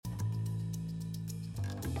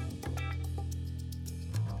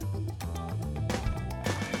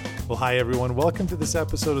Well, hi, everyone. Welcome to this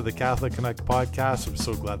episode of the Catholic Connect podcast. I'm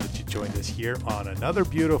so glad that you joined us here on another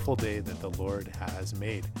beautiful day that the Lord has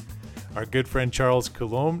made. Our good friend Charles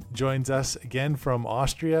Coulombe joins us again from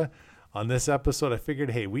Austria. On this episode, I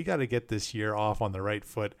figured, hey, we got to get this year off on the right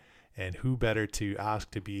foot, and who better to ask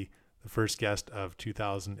to be the first guest of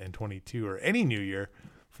 2022, or any new year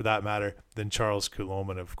for that matter, than Charles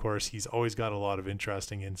Coulombe. And of course, he's always got a lot of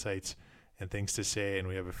interesting insights and things to say, and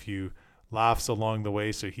we have a few laughs along the way,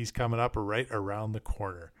 so he's coming up right around the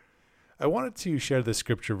corner. I wanted to share this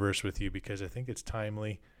scripture verse with you because I think it's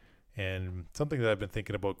timely and something that I've been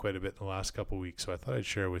thinking about quite a bit in the last couple of weeks, so I thought I'd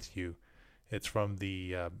share with you. It's from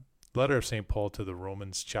the letter of St. Paul to the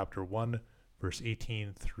Romans, chapter 1, verse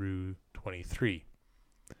 18 through 23.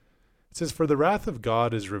 It says, "For the wrath of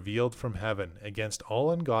God is revealed from heaven against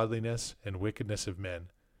all ungodliness and wickedness of men,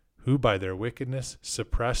 who by their wickedness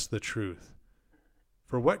suppress the truth.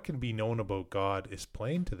 For what can be known about God is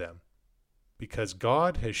plain to them, because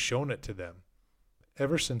God has shown it to them.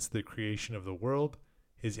 Ever since the creation of the world,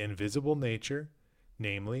 his invisible nature,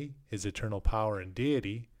 namely his eternal power and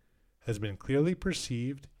deity, has been clearly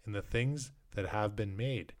perceived in the things that have been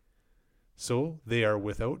made. So they are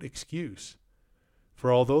without excuse.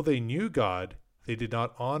 For although they knew God, they did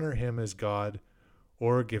not honor him as God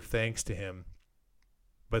or give thanks to him.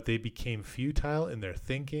 But they became futile in their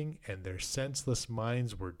thinking, and their senseless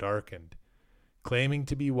minds were darkened. Claiming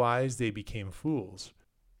to be wise, they became fools,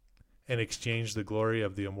 and exchanged the glory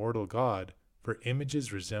of the immortal God for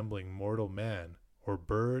images resembling mortal man, or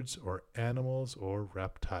birds, or animals, or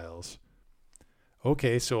reptiles."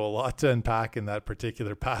 Okay, so a lot to unpack in that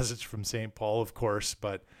particular passage from St. Paul, of course,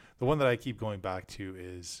 but the one that I keep going back to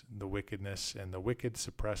is the wickedness and the wicked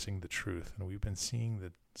suppressing the truth. And we've been seeing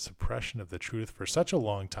the suppression of the truth for such a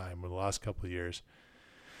long time over the last couple of years.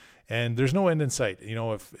 And there's no end in sight. You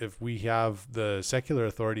know, if we have the secular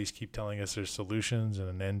authorities keep telling us there's solutions and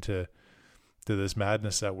an end to this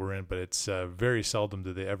madness that we're in, but it's very seldom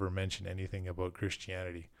do they ever mention anything about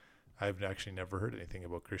Christianity. I've actually never heard anything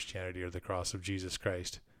about Christianity or the cross of Jesus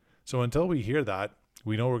Christ. So until we hear that,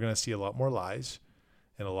 we know we're going to see a lot more lies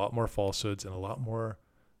and a lot more falsehoods and a lot more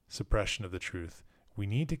suppression of the truth. We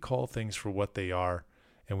need to call things for what they are,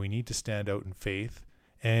 and we need to stand out in faith.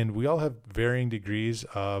 And we all have varying degrees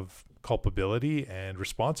of culpability and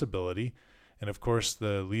responsibility. And of course,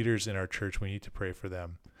 the leaders in our church, we need to pray for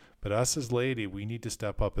them. But us as laity, we need to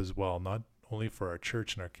step up as well, not only for our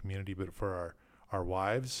church and our community, but for our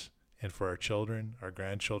wives and for our children, our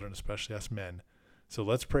grandchildren, especially us men. So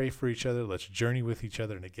let's pray for each other. Let's journey with each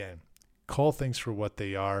other. And again, call things for what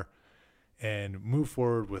they are and move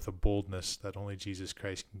forward with a boldness that only Jesus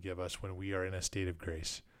Christ can give us when we are in a state of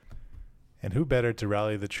grace. And who better to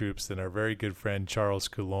rally the troops than our very good friend Charles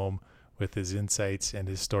Coulombe with his insights and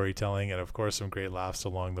his storytelling, and of course some great laughs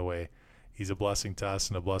along the way. He's a blessing to us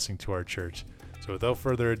and a blessing to our church. So without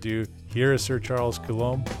further ado, here is Sir Charles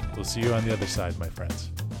Coulombe. We'll see you on the other side, my friends.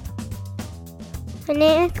 My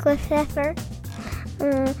name is Christopher.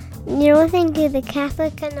 You're listening to the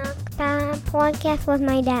Catholic Connect podcast with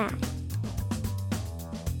my dad.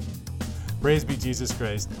 Praise be Jesus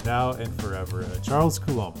Christ, now and forever. Charles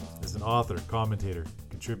Coulombe is an author, commentator,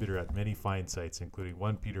 contributor at many fine sites, including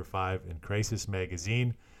 1 Peter 5 and Crisis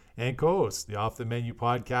Magazine, and co-hosts the Off the Menu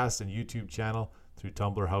podcast and YouTube channel through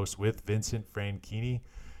Tumblr House with Vincent Franchini.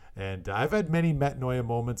 And I've had many metanoia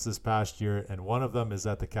moments this past year, and one of them is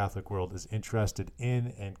that the Catholic world is interested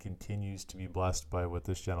in and continues to be blessed by what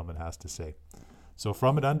this gentleman has to say. So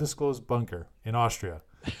from an undisclosed bunker in Austria,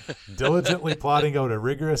 diligently plotting out a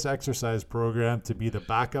rigorous exercise program to be the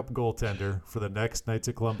backup goaltender for the next Knights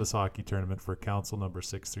of Columbus hockey tournament for Council number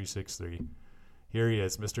 6363. Here he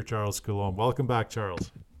is, Mr. Charles Coulombe. Welcome back,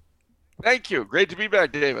 Charles. Thank you. Great to be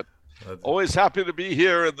back, David. Always happy to be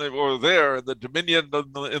here in the Dominion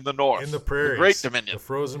in the north. In the prairies. The Great Dominion. The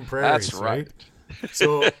frozen prairies. That's right.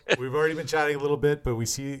 So we've already been chatting a little bit, but we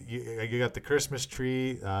see you got the Christmas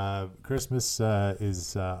tree. Christmas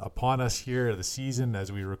is upon us here. The season,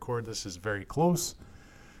 as we record this, is very close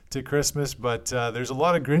to Christmas, but there's a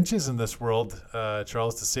lot of Grinches in this world,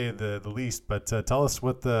 Charles, to say the least. But tell us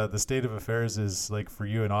what the state of affairs is like for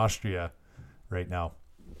you in Austria right now.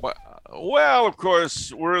 Well, of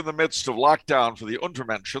course, we're in the midst of lockdown for the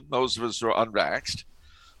Untermenschen, those of us who are unvaxxed.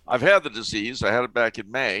 I've had the disease. I had it back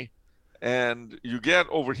in May. And you get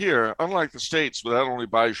over here, unlike the States, where that only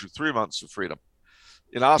buys you 3 months of freedom.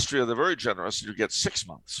 In Austria, they're very generous, and you get 6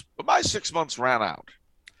 months. But my 6 months ran out.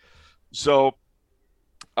 So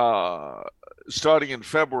starting in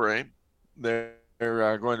February, they're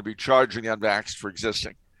going to be charging the unvaxxed for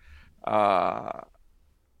existing.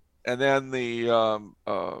 And then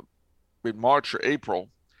in March or April,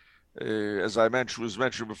 As I was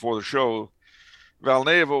mentioned before the show,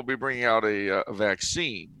 Valneva will be bringing out a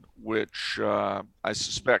vaccine, which I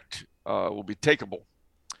suspect will be takeable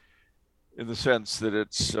in the sense that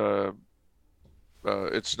it's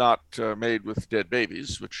not made with dead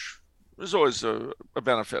babies, which is always a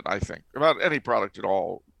benefit, I think, about any product at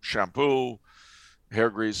all. Shampoo, hair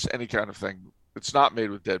grease, any kind of thing that's not made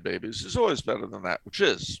with dead babies is always better than that, which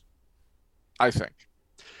is, I think.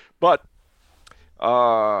 But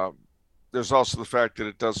there's also the fact that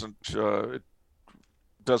it doesn't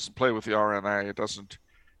play with the RNA. It doesn't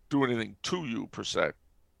do anything to you per se.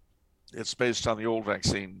 It's based on the old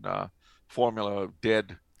vaccine formula of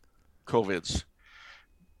dead COVIDs.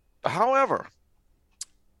 However,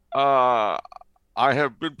 I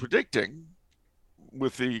have been predicting,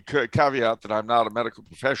 with the caveat that I'm not a medical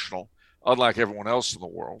professional, unlike everyone else in the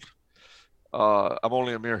world. I'm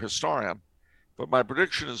only a mere historian. But my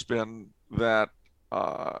prediction has been that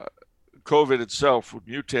COVID itself would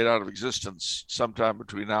mutate out of existence sometime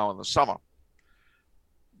between now and the summer.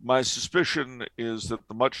 My suspicion is that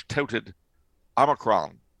the much touted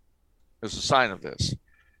Omicron is a sign of this.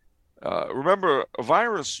 Remember, a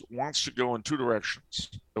virus wants to go in two directions.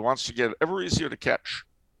 It wants to get ever easier to catch.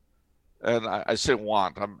 And I say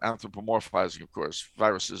want, I'm anthropomorphizing, of course.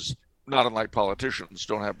 Viruses, not unlike politicians,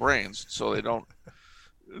 don't have brains, so they don't,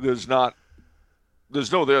 there's no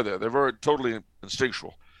there there. They're very totally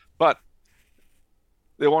instinctual. But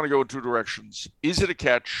they want to go in two directions: easy to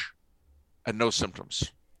catch and no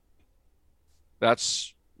symptoms.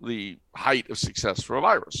 That's the height of success for a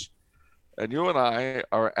virus. And you and I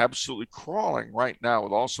are absolutely crawling right now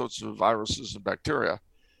with all sorts of viruses and bacteria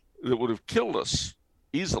that would have killed us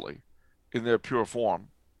easily in their pure form,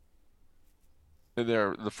 in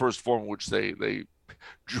the first form in which they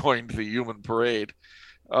joined the human parade.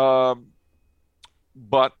 But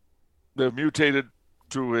they've mutated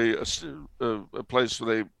to a place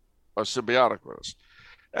where they are symbiotic with us.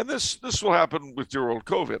 And this will happen with your old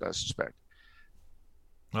COVID, I suspect.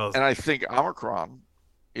 Well, and I think Omicron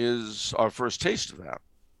is our first taste of that.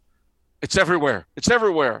 It's everywhere. It's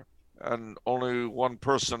everywhere. And only one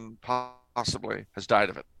person possibly has died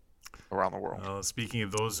of it around the world. Speaking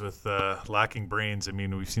of those with lacking brains, I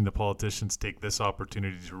mean, we've seen the politicians take this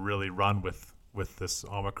opportunity to really run with this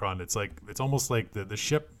Omicron. It's almost like the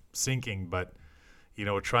ship sinking, but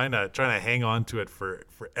trying to hang on to it for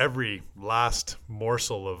every last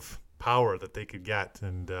morsel of power that they could get.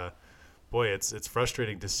 And boy, it's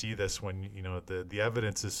frustrating to see this when the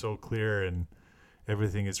evidence is so clear and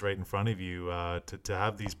everything is right in front of you. To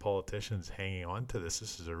have these politicians hanging on to this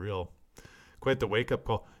is quite the wake up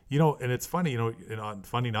call. And it's funny,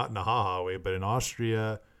 funny not in a ha-ha way, but in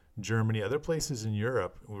Austria, Germany, other places in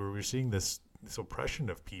Europe, where we're seeing this oppression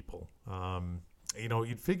of people.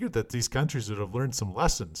 You'd figure that these countries would have learned some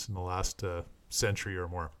lessons in the last century or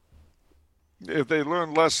more. If they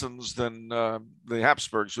learned lessons, then the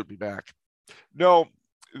Habsburgs would be back. No,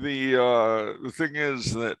 the thing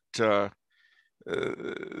is that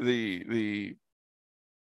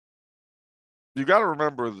you got to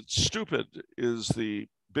remember that stupid is the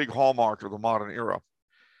big hallmark of the modern era,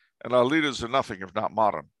 and our leaders are nothing if not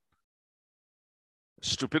modern.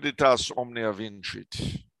 Stupiditas omnia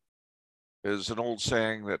vincit is an old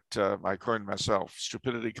saying that I coined myself.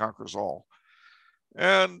 Stupidity conquers all.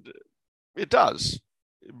 And it does,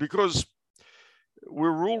 because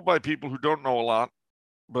we're ruled by people who don't know a lot,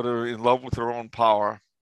 but are in love with their own power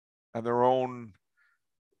and their own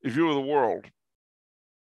view of the world.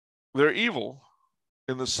 They're evil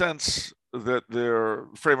in the sense that their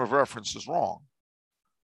frame of reference is wrong.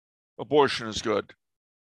 Abortion is good.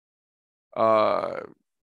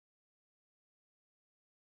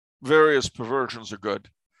 Various perversions are good.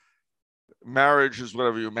 Marriage is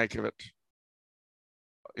whatever you make of it.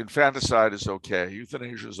 Infanticide is okay.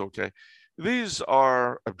 Euthanasia is okay. These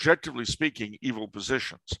are, objectively speaking, evil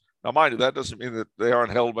positions. Now, mind you, that doesn't mean that they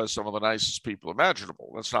aren't held by some of the nicest people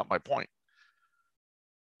imaginable. That's not my point.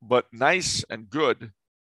 But nice and good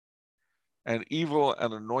and evil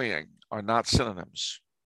and annoying are not synonyms.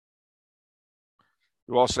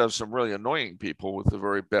 You also have some really annoying people with the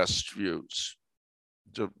very best views,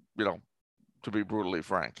 to be brutally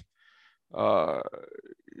frank.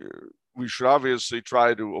 We should obviously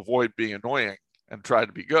try to avoid being annoying and try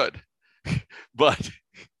to be good. But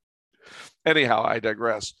anyhow, I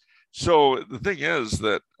digress. So the thing is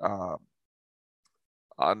that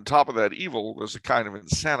on top of that evil, there's a kind of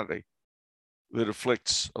insanity that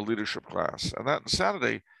afflicts a leadership class. And that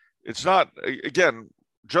insanity, it's not, again,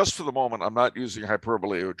 just for the moment, I'm not using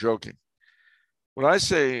hyperbole or joking. When I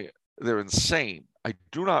say they're insane, I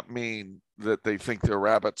do not mean that they think they're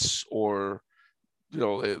rabbits or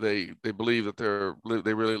they believe that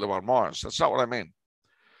they really live on Mars. That's not what I mean.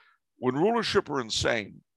 When rulership are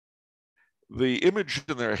insane, the image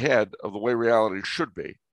in their head of the way reality should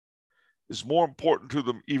be is more important to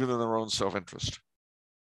them even than their own self-interest.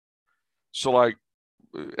 So, like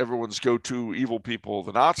everyone's go-to evil people,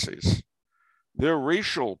 the Nazis, their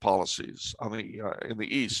racial policies in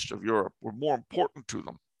the east of Europe were more important to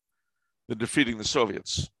them than defeating the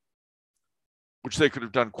Soviets, which they could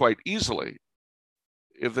have done quite easily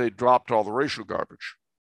if they dropped all the racial garbage.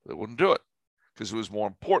 They wouldn't do it because it was more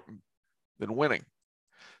important than winning.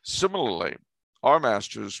 Similarly, our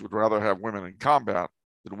masters would rather have women in combat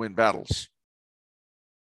than win battles.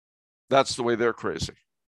 That's the way they're crazy.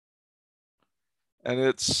 And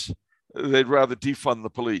they'd rather defund the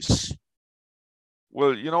police.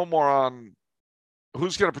 Well, moron,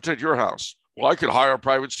 who's going to protect your house? Well, I could hire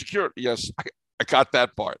private security. Yes, I got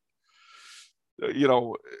that part.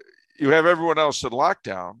 You have everyone else in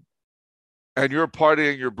lockdown and you're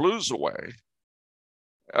partying your blues away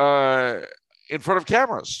in front of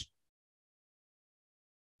cameras.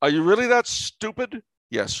 Are you really that stupid?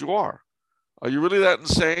 Yes, you are. Are you really that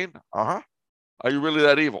insane? Uh-huh. Are you really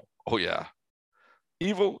that evil? Oh, yeah.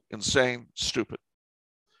 Evil, insane, stupid.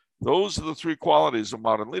 Those are the three qualities of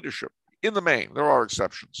modern leadership. In the main, there are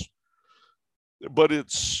exceptions. But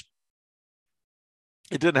it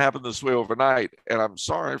didn't happen this way overnight. And I'm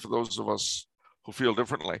sorry for those of us who feel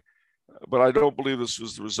differently. But I don't believe this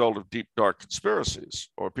was the result of deep, dark conspiracies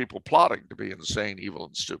or people plotting to be insane, evil,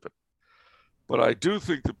 and stupid. But I do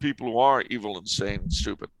think that people who are evil, insane, and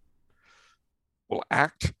stupid will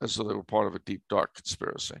act as though they were part of a deep, dark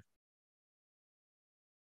conspiracy.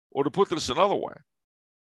 Or to put this another way,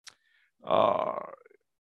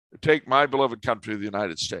 take my beloved country, the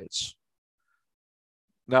United States.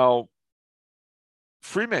 Now,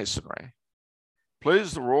 Freemasonry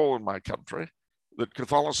plays the role in my country that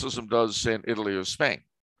Catholicism does, say, in Italy or Spain.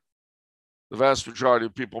 The vast majority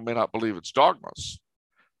of people may not believe its dogmas,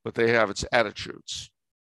 but they have its attitudes.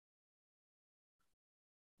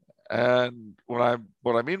 And what I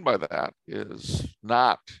mean by that is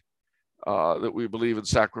not that we believe in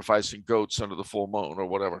sacrificing goats under the full moon or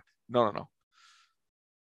whatever. No.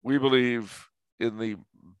 We believe in the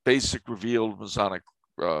basic revealed Masonic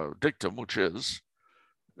dictum, which is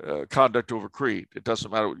conduct over creed. It doesn't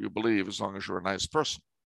matter what you believe as long as you're a nice person.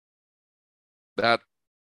 That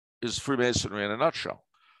is Freemasonry in a nutshell,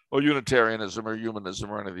 or Unitarianism or humanism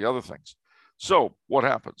or any of the other things. So what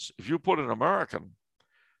happens? If you put an American,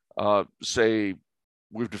 say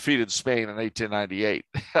we've defeated Spain in 1898,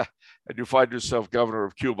 and you find yourself governor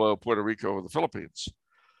of Cuba, Puerto Rico, or the Philippines,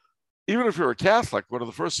 even if you're a Catholic, one of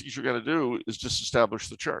the first things you're going to do is disestablish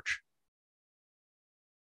the church.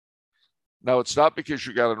 Now, it's not because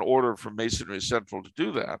you got an order from Masonry Central to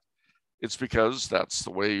do that. It's because that's the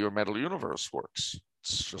way your mental universe works.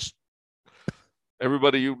 It's just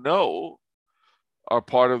everybody you know are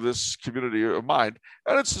part of this community of mind.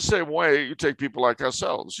 And it's the same way you take people like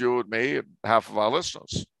ourselves, you and me and half of our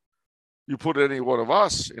listeners. You put any one of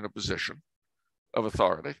us in a position of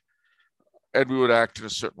authority, and we would act in a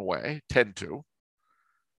certain way, tend to.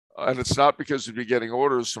 And it's not because we'd be getting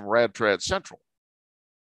orders from Rad Trad Central.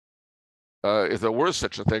 If there were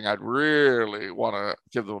such a thing, I'd really want to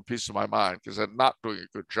give them a piece of my mind because they're not doing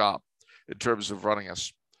a good job in terms of running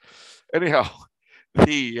us. Anyhow,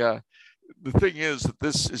 the thing is that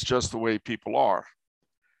this is just the way people are.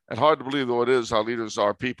 And hard to believe though it is, our leaders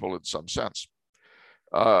are people in some sense.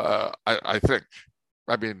 I think.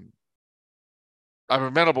 I mean, I'm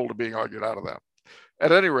amenable to being argued out of that.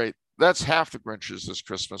 At any rate, that's half the Grinches this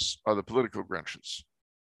Christmas are the political Grinches.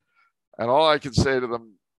 And all I can say to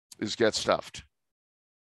them is get stuffed.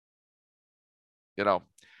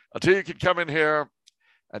 Until you can come in here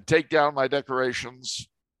and take down my decorations,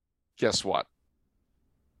 guess what?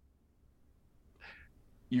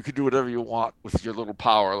 You can do whatever you want with your little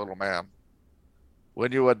power, little man.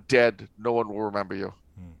 When you are dead, no one will remember you.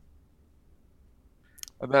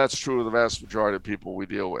 And that's true of the vast majority of people we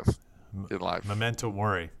deal with in life. Memento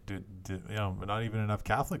mori. Not even enough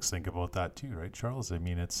Catholics think about that too, right, Charles? I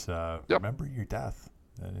mean, it's remember your death.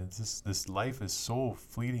 And it's just, this life is so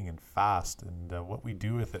fleeting and fast, and what we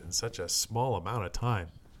do with it in such a small amount of time.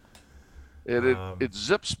 It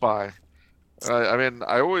zips by. I mean,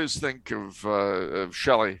 I always think of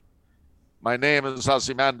Shelley. My name is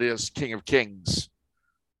Ozymandias, King of Kings.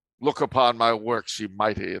 Look upon my works, ye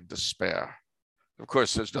mighty in despair. Of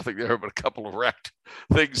course, there's nothing there but a couple of wrecked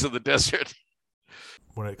things in the desert.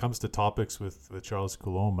 When it comes to topics with Charles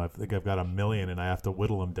Coulombe, I think I've got a million, and I have to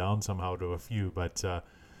whittle them down somehow to a few. But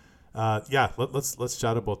let's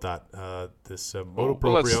chat about that. This motu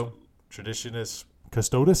proprio, traditionist,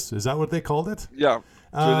 Custodes, is that what they called it? Yeah.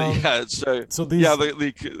 The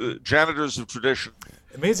janitors of tradition.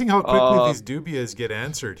 Amazing how quickly these dubias get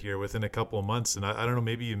answered here within a couple of months. And I don't know,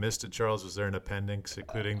 maybe you missed it, Charles. Was there an appendix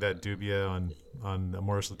including that dubia on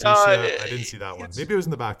Amoris Laetitia? I didn't see that one. Maybe it was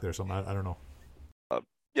in the back there. Something. I don't know.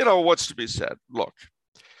 What's to be said? Look,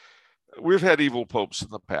 we've had evil popes in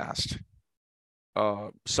the past.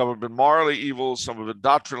 Some have been morally evil, some have been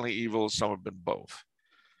doctrinally evil, some have been both.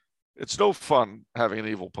 It's no fun having an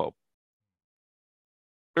evil pope.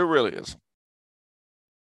 It really isn't.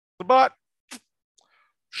 But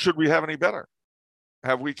should we have any better?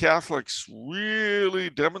 Have we Catholics really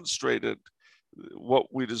demonstrated what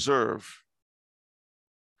we deserve?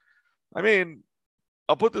 I mean,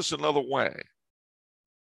 I'll put this another way.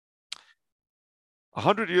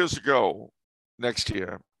 100 years ago, next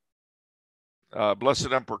year,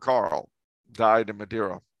 Blessed Emperor Carl died in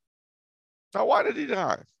Madeira. Now, why did he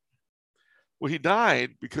die? Well, he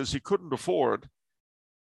died because he couldn't afford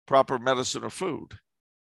proper medicine or food.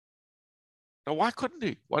 Now, why couldn't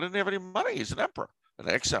he? Why didn't he have any money? He's an emperor, an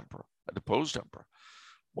ex-emperor, a deposed emperor.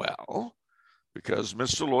 Well, because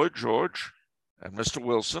Mr. Lloyd George and Mr.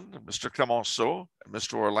 Wilson and Mr. Clemenceau and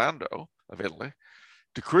Mr. Orlando of Italy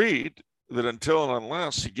decreed that until and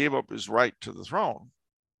unless he gave up his right to the throne,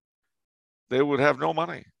 they would have no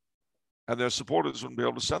money, and their supporters wouldn't be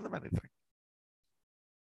able to send them anything.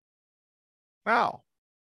 Now,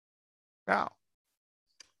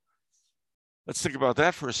 let's think about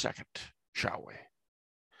that for a second, shall we?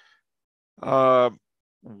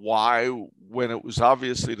 Why, when it was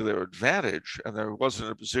obviously to their advantage and there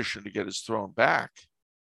wasn't a position to get his throne back,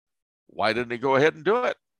 why didn't he go ahead and do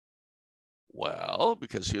it? Well,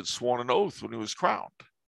 because he had sworn an oath when he was crowned.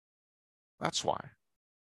 That's why.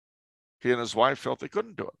 He and his wife felt they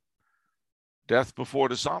couldn't do it. Death before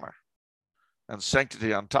dishonor, and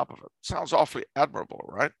sanctity on top of it. Sounds awfully admirable,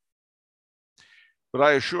 right? But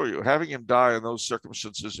I assure you, having him die in those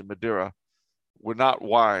circumstances in Madeira were not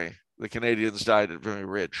why the Canadians died at Vimy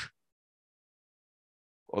Ridge,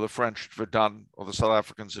 or the French at Verdun, or the South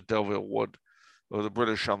Africans at Delville Wood, or the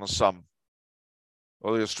British on the Somme,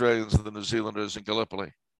 or the Australians and the New Zealanders in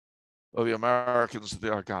Gallipoli, or the Americans at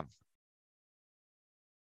the Argonne.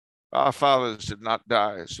 Our fathers did not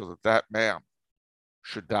die so that that man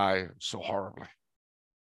should die so horribly.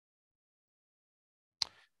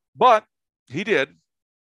 But he did,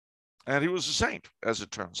 and he was a saint, as it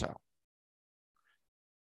turns out.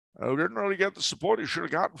 He didn't really get the support he should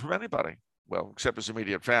have gotten from anybody, well, except his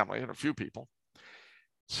immediate family and a few people.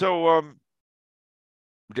 So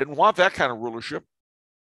we didn't want that kind of rulership.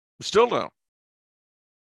 We still don't.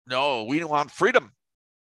 No, we want freedom.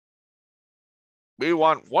 We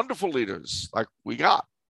want wonderful leaders like we got,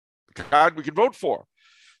 the kind we can vote for,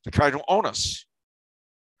 the kind who own us,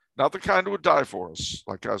 not the kind who would die for us,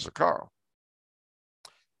 like Kaiser Karl.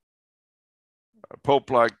 A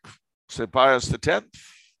pope like St. Pius X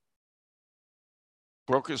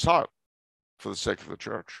broke his heart for the sake of the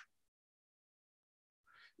church.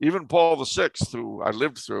 Even Paul VI, who I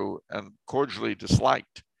lived through and cordially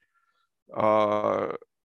disliked,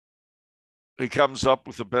 he comes up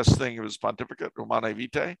with the best thing of his pontificate, Humanae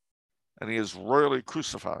Vitae, and he is royally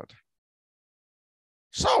crucified.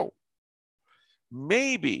 So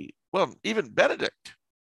maybe, well, even Benedict,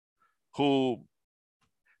 who,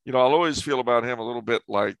 I'll always feel about him a little bit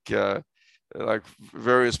like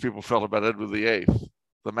various people felt about Edward VIII,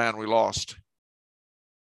 the man we lost.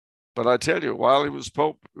 But I tell you, while he was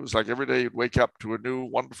Pope, it was like every day he'd wake up to a new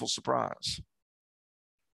wonderful surprise.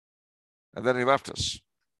 And then he left us.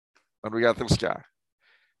 And we got this guy.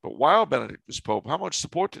 But while Benedict was Pope, how much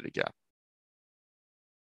support did he get?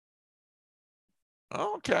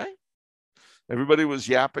 Okay. Everybody was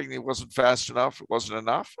yapping. It wasn't fast enough. It wasn't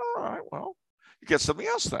enough. All right, well, you get something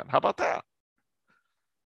else then. How about that?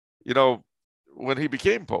 When he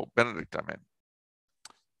became Pope, Benedict,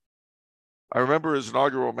 I remember his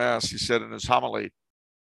inaugural Mass, he said in his homily,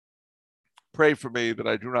 "Pray for me that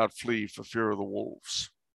I do not flee for fear of the wolves."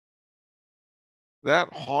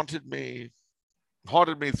 That haunted me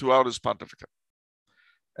throughout his pontificate.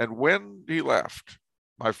 And when he left,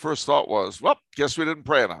 my first thought was, well, guess we didn't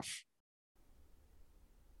pray enough.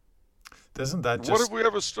 Doesn't that just... What have we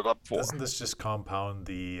ever stood up for? Doesn't this just compound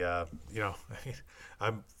the,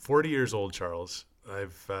 I'm 40 years old, Charles.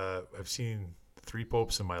 I've seen 3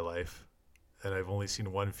 popes in my life, and I've only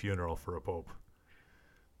seen 1 funeral for a pope.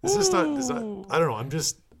 I don't know, I'm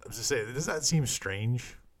just saying, does that seem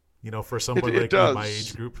strange? For somebody like me in my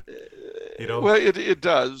age group, Well, it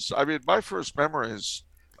does. I mean, my first memories,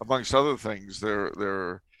 amongst other things,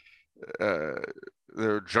 they're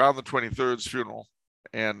John the 23rd's funeral,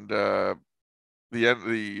 and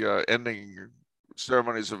the ending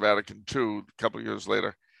ceremonies of Vatican II a couple of years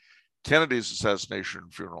later, Kennedy's assassination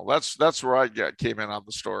funeral. That's where I came in on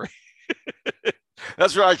the story.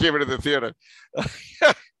 That's where I came into the theater.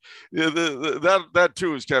 Yeah, that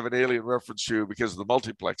too is kind of an alien reference to you because of the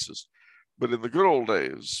multiplexes. But in the good old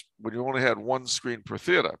days, when you only had one screen per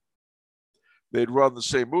theater, they'd run the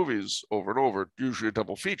same movies over and over, usually a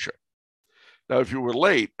double feature. Now, if you were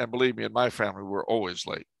late, and believe me, in my family, we're always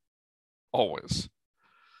late, always.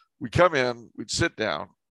 We'd come in, we'd sit down,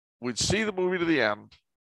 we'd see the movie to the end,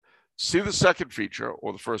 see the second feature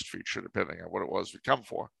or the first feature, depending on what it was we'd come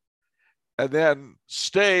for, and then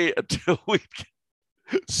stay until the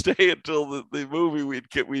movie we'd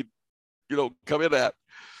come in at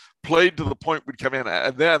played to the point we'd come in at.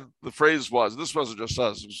 And then the phrase was, this wasn't just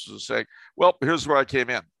us, it was just saying, well, here's where I came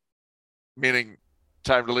in, meaning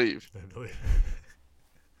time to leave.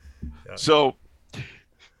 Yeah. So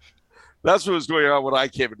that's what was going on when I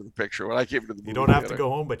came into the picture, when I came into the movie. You don't have to go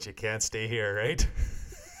home, but you can't stay here, right?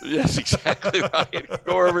 Yes, exactly right.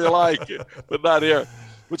 Go wherever you like, but not here.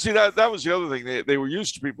 But see, that was the other thing. They were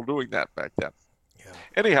used to people doing that back then. Yeah.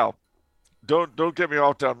 Anyhow, don't get me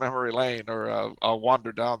off down memory lane, or I'll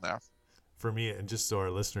wander down there. For me, and just so our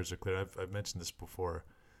listeners are clear, I've mentioned this before,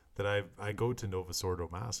 that I go to Novus Ordo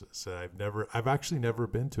masses. I've actually never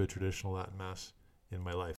been to a traditional Latin mass in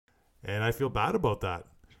my life, and I feel bad about that.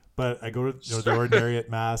 But I go to the Ordinariate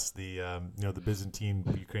Mass, the Byzantine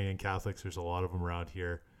Ukrainian Catholics. There's a lot of them around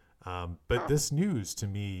here. But this news to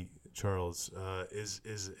me, Charles,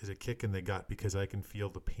 is a kick in the gut, because I can feel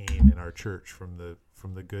the pain in our church from the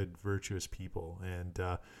good, virtuous people. And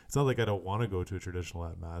it's not like I don't want to go to a traditional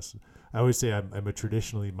Latin Mass. I always say I'm a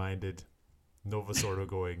traditionally minded, Novus Ordo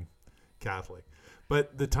going Catholic.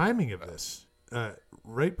 But the timing of this,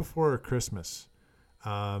 right before Christmas,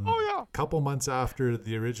 a couple months after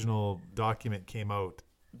the original document came out,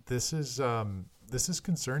 this is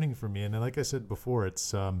concerning for me. And like I said before,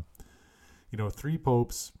 it's 3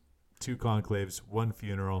 popes, 2 conclaves, 1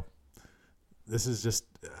 funeral. This is just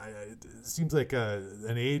it seems like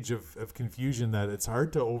an age of confusion that it's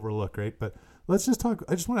hard to overlook, right? But let's just talk.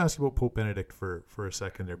 I just want to ask you about Pope Benedict for a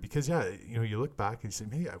second there, because you look back and you say,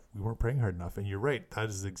 hey, we weren't praying hard enough. And you're right, that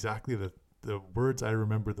is exactly the words I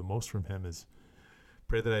remember the most from him is,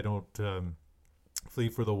 pray that I don't flee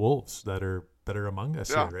for the wolves that are among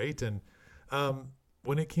us here, right? And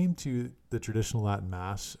when it came to the traditional Latin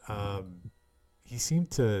Mass, he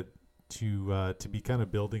seemed to be kind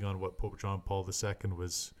of building on what Pope John Paul II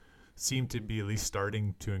seemed to be at least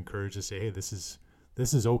starting to encourage, to say, hey, this is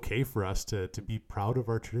okay for us to be proud of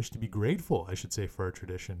our tradition, to be grateful, I should say, for our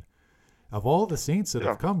tradition. Of all the saints that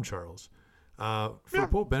have come, Charles, for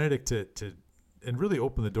Pope Benedict to and really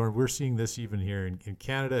open the door. And we're seeing this even here in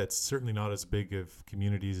Canada. It's certainly not as big of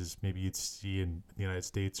communities as maybe you'd see in the United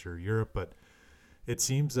States or Europe, but it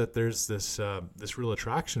seems that there's this real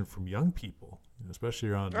attraction from young people, especially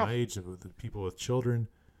around my age, with people with children,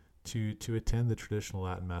 to attend the traditional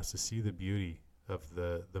Latin Mass, to see the beauty of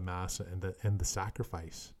the Mass and the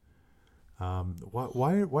sacrifice.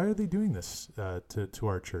 Why are they doing this to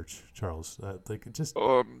our church, Charles?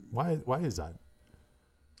 Why is that?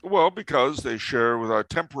 Well, because they share with our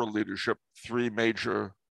temporal leadership 3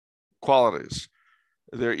 major qualities.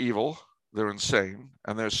 They're evil, they're insane,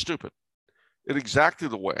 and they're stupid, in exactly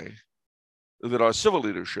the way that our civil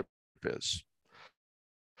leadership is.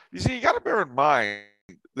 You see, you got to bear in mind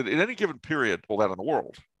that in any given period, all that in the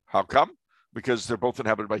world. How come? Because they're both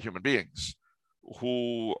inhabited by human beings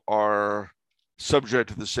who are subject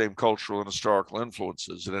to the same cultural and historical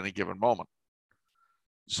influences at any given moment.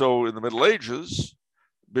 So in the Middle Ages,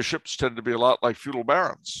 bishops tend to be a lot like feudal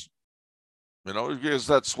barons, because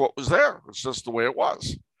that's what was there. It's just the way it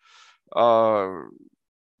was.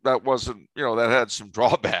 That wasn't, that had some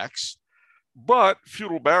drawbacks, but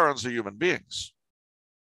feudal barons are human beings.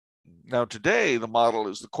 Now, today, the model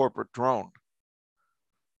is the corporate drone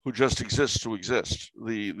who just exists to exist,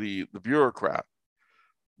 the bureaucrat,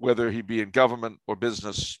 whether he be in government or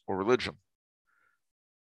business or religion.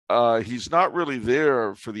 He's not really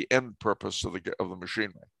there for the end purpose of the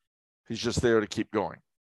machinery. He's just there to keep going.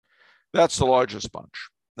 That's the largest bunch.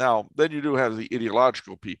 Now, then you do have the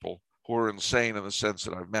ideological people who are insane in the sense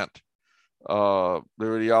that I've meant.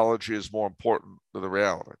 Their ideology is more important than the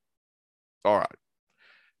reality. All right.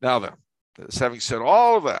 Now then, having said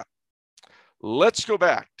all of that, let's go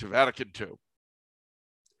back to Vatican II.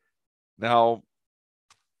 Now,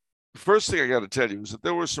 the first thing I got to tell you is that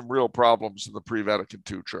there were some real problems in the pre-Vatican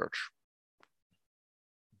II church.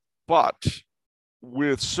 But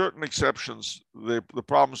with certain exceptions, the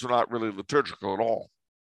problems were not really liturgical at all.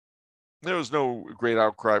 There was no great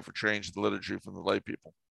outcry for change in the liturgy from the lay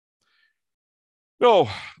people. No,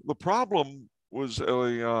 the problem was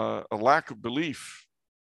a lack of belief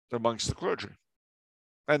amongst the clergy,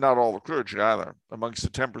 and not all the clergy either, amongst the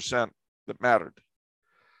 10% that mattered.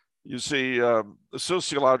 You see,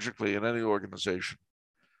 sociologically in any organization,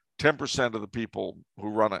 10% of the people who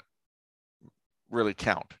run it really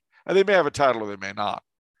count. And they may have a title or they may not.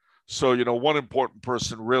 So, one important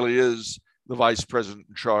person really is the vice president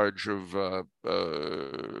in charge of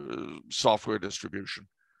software distribution.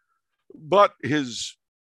 But his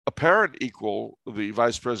apparent equal, the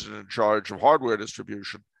vice president in charge of hardware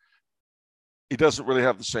distribution, he doesn't really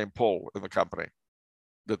have the same pull in the company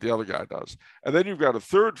that the other guy does. And then you've got a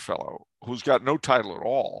third fellow who's got no title at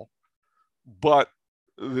all, but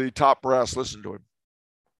the top brass listen to him.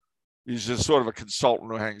 He's just sort of a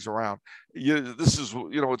consultant who hangs around. This is,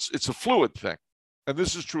 it's a fluid thing. And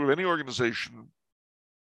this is true of any organization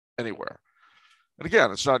anywhere. And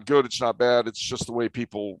again, it's not good, it's not bad, it's just the way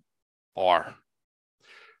people are.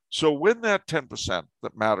 So when that 10%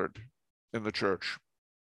 that mattered in the church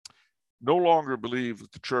no longer believed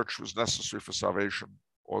that the church was necessary for salvation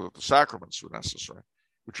or that the sacraments were necessary,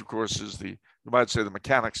 which of course is you might say, the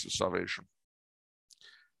mechanics of salvation.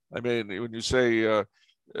 I mean, when you say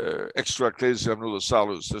extra ecclesiam nulla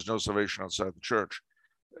salus, there's no salvation outside the church,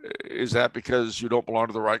 is that because you don't belong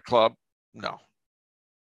to the right club? No.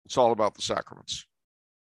 It's all about the sacraments.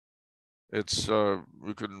 It's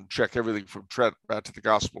we can check everything from Trent back to the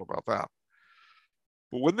gospel about that.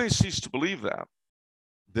 But when they ceased to believe that,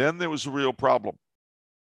 then there was a real problem.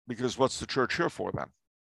 Because what's the church here for then?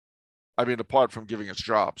 I mean, apart from giving us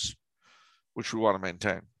jobs, which we want to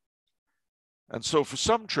maintain. And so for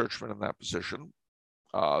some churchmen in that position,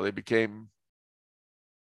 they became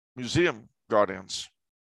museum guardians.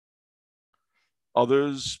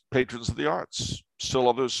 Others, patrons of the arts. Still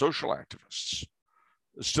others, social activists.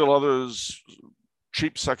 Still others,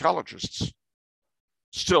 cheap psychologists.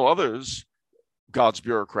 Still others, God's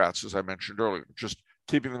bureaucrats, as I mentioned earlier, just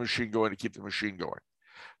keeping the machine going to keep the machine going.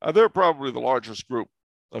 They're probably the largest group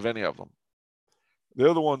of any of them.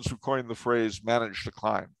 They're the ones who coined the phrase managed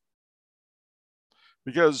decline.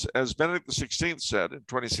 Because as Benedict XVI said in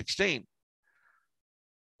 2016,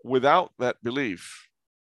 without that belief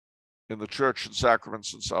in the church and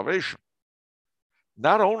sacraments and salvation,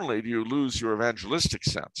 not only do you lose your evangelistic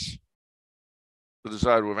sense, the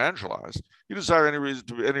desire to evangelize, you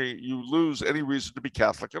lose any reason to be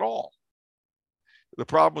Catholic at all. The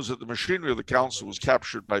problem was that the machinery of the council was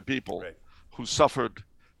captured by people who suffered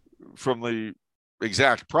from the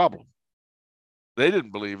exact problem. They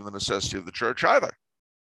didn't believe in the necessity of the church either.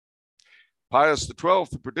 Pius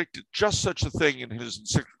XII predicted just such a thing in his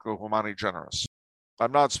encyclical Humani Generis.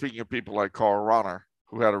 I'm not speaking of people like Karl Rahner,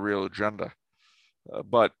 who had a real agenda.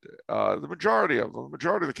 But the majority of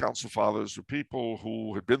the Council Fathers were people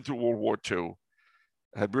who had been through World War II,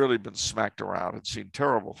 had really been smacked around, had seen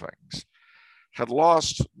terrible things, had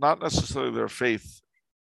lost not necessarily their faith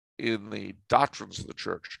in the doctrines of the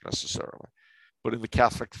church necessarily, but in the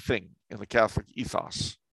Catholic thing, in the Catholic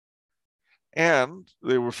ethos. And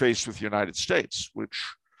they were faced with the United States, which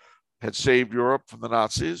had saved Europe from the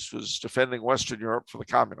Nazis, was defending Western Europe from the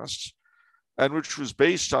communists, and which was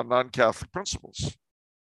based on non-Catholic principles,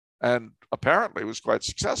 and apparently was quite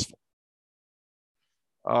successful.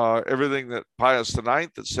 Everything that Pius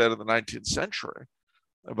IX had said in the 19th century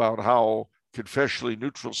about how confessionally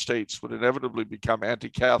neutral states would inevitably become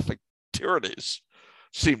anti-Catholic tyrannies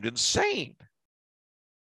seemed insane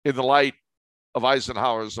in the light of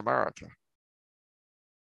Eisenhower's America.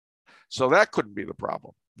 So that couldn't be the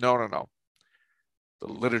problem. No. The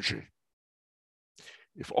liturgy.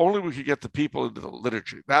 If only we could get the people into the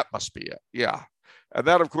liturgy, that must be it. Yeah. And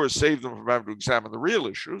that, of course, saved them from having to examine the real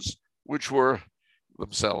issues, which were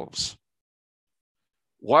themselves.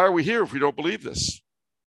 Why are we here if we don't believe this?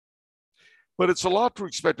 But it's a lot to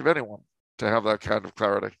expect of anyone to have that kind of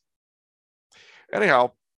clarity.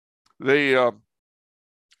 Anyhow, they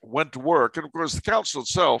went to work. And of course, the council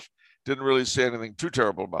itself didn't really say anything too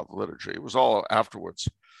terrible about the liturgy. It was all afterwards.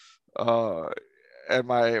 And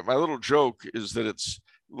my little joke is that it's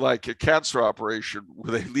like a cancer operation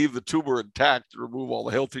where they leave the tumor intact to remove all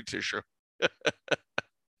the healthy tissue.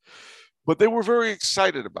 But they were very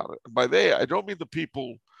excited about it. And by they, I don't mean the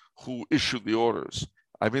people who issued the orders.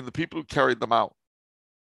 I mean the people who carried them out.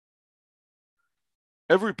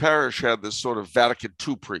 Every parish had this sort of Vatican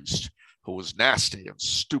II priest who was nasty and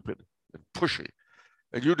stupid and pushy.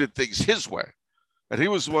 And you did things his way. And he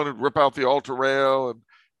was the one who'd rip out the altar rail and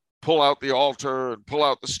pull out the altar and pull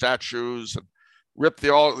out the statues and rip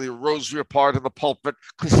the rosary apart in the pulpit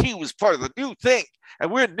because he was part of the new thing.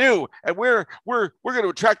 and we're new, and we're going to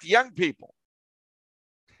attract the young people.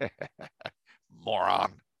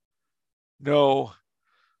 Moron. No.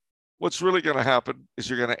 What's really going to happen is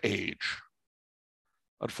you're going to age.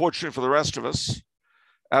 Unfortunately for the rest of us,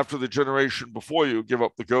 after the generation before you give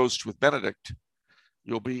up the ghost with Benedict,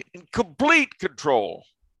 you'll be in complete control,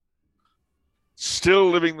 still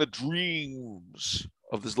living the dreams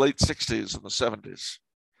of the late 60s and the 70s,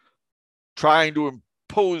 trying to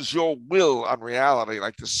impose your will on reality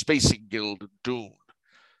like the Spacing Guild and Dune.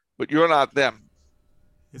 But you're not them.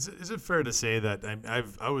 Is it fair to say that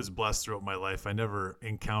I was blessed throughout my life? I never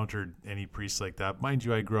encountered any priests like that. Mind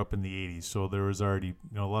you, I grew up in the 80s, so there was already,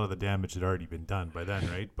 a lot of the damage had already been done by then,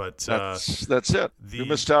 right? But that's it. You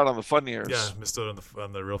missed out on the fun years. Yeah, missed out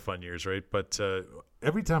on the real fun years, right? But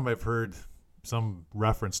every time I've heard some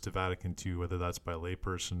reference to Vatican II, whether that's by a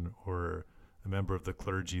layperson or a member of the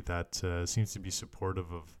clergy, that seems to be supportive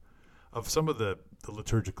of some of the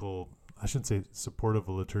liturgical, I shouldn't say supportive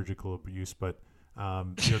of liturgical abuse, but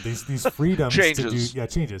these freedoms changes.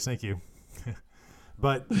 Changes. Thank you.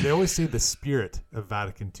 But they always say the spirit of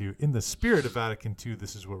Vatican II. In the spirit of Vatican II,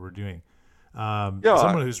 this is what we're doing.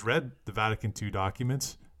 Someone who's read the Vatican II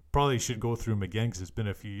documents probably should go through them again because it's been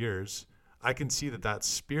a few years. I can see that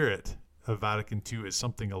spirit of Vatican II is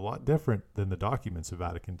something a lot different than the documents of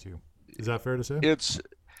Vatican II. Is that fair to say? It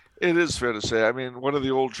is fair to say. I mean, one of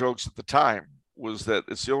the old jokes at the time was that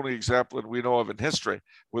it's the only example that we know of in history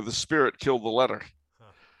where the spirit killed the letter.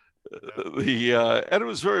 And it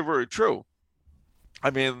was very, very true. I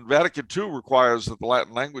mean, Vatican II requires that the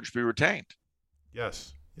Latin language be retained.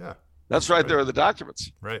 Yes. Yeah. That's right there in the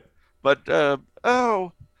documents. Right. But,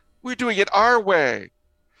 we're doing it our way.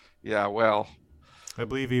 Yeah, well. I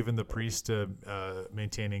believe even the priest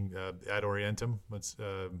maintaining ad orientem. Mass,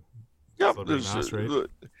 right?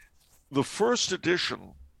 The first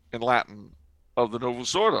edition in Latin of the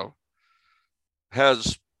Novus Ordo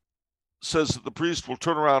says that the priest will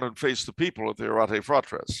turn around and face the people at the Orate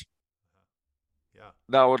Fratres. Yeah.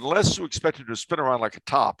 Now, unless you expect him to spin around like a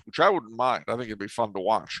top, which I wouldn't mind, I think it'd be fun to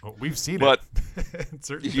watch. Well, we've seen it.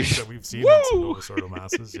 Certain things that we've seen in some Novus Ordo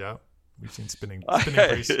masses, yeah. We've seen spinning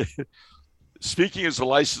priests. Speaking as a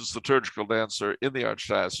licensed liturgical dancer in the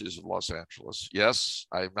Archdiocese of Los Angeles, yes,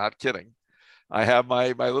 I'm not kidding. I have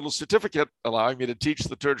my little certificate allowing me to teach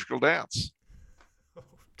liturgical dance. Oh,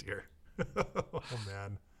 dear. Oh,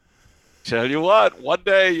 man. Tell you what, one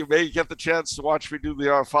day you may get the chance to watch me do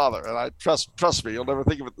the Our Father, and I trust me, you'll never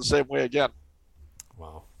think of it the same way again.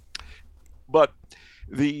 Wow. But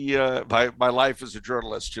my life as a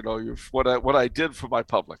journalist, what I did for my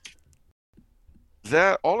public,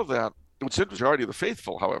 all of that, it's in the majority of the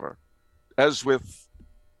faithful, however, as with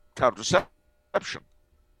contraception,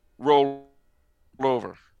 roll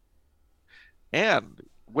over. And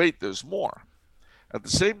wait, there's more. At the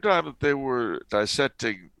same time that they were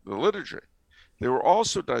dissecting the liturgy, they were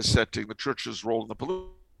also dissecting the church's role in the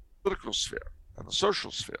political sphere and the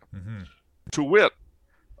social sphere. Mm-hmm. To wit,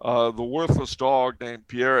 the worthless dog named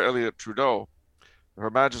Pierre Elliott Trudeau,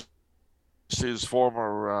 Her Majesty's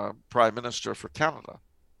former Prime Minister for Canada,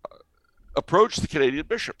 approached the Canadian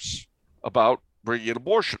bishops about bringing in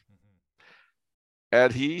abortion.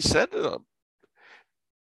 And he said to them,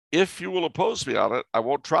 if you will oppose me on it, I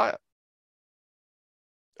won't try it.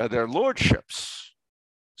 And their lordships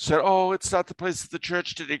said, oh, it's not the place of the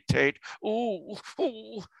church to dictate. Ooh,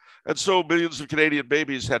 ooh. And so millions of Canadian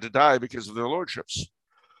babies had to die because of their lordships,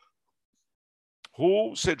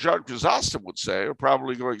 who St. John Chrysostom would say are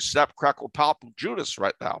probably going snap, crackle, pop with Judas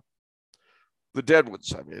right now. The dead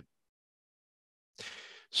ones, I mean.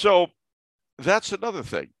 So that's another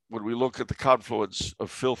thing when we look at the confluence of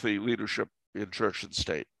filthy leadership in church and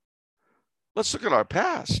state. Let's look at our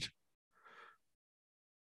past.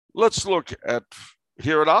 Let's look at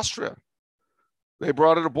here in Austria. They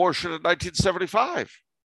brought in abortion in 1975.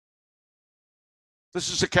 This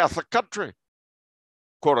is a Catholic country,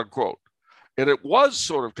 quote unquote. And it was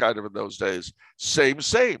sort of kind of in those days, same.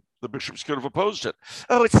 The bishops could have opposed it.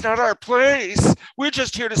 Oh, it's not our place. We're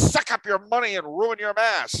just here to suck up your money and ruin your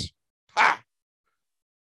mass. Ha!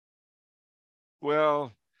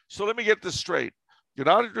 Well, so let me get this straight. You're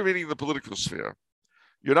not intervening in the political sphere.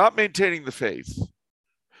 You're not maintaining the faith.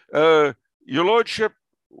 Your lordship,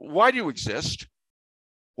 why do you exist?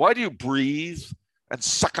 Why do you breathe and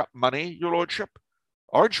suck up money, your lordship?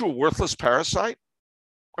 Aren't you a worthless parasite?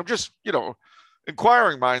 I'm just,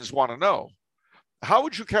 inquiring minds want to know. How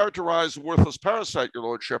would you characterize a worthless parasite, your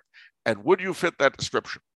lordship, and would you fit that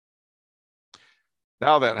description?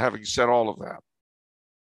 Now then, having said all of that,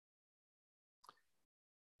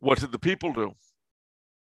 what did the people do?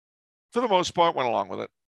 For the most part, went along with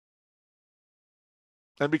it.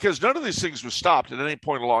 And because none of these things were stopped at any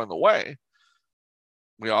point along the way,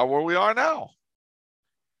 we are where we are now.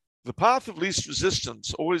 The path of least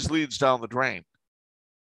resistance always leads down the drain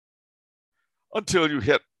until you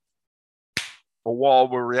hit a wall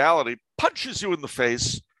where reality punches you in the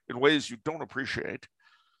face in ways you don't appreciate.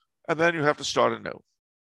 And then you have to start anew.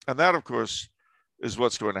 And that, of course, is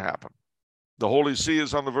what's going to happen. The Holy See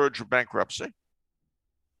is on the verge of bankruptcy.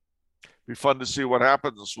 It'd be fun to see what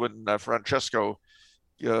happens when Francesco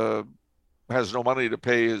has no money to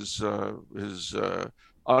pay his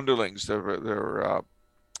underlings. Their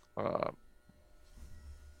I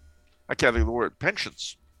can't think of the word,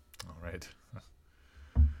 pensions. All right.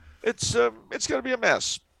 It's going to be a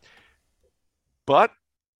mess. But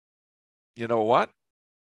you know what?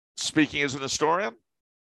 Speaking as an historian,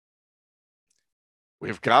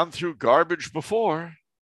 we've gone through garbage before.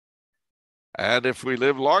 And if we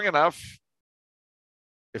live long enough,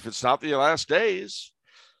 if it's not the last days,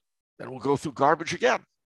 then we'll go through garbage again.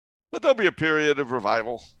 But there'll be a period of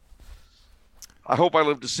revival. I hope I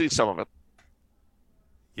live to see some of it.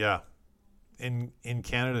 Yeah. In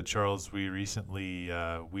Canada, Charles, we recently,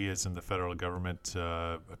 we as in the federal government,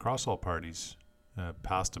 across all parties,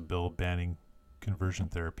 passed a bill banning conversion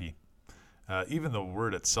therapy. Even the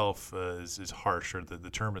word itself is harsh, or the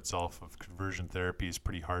term itself of conversion therapy is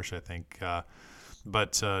pretty harsh, I think.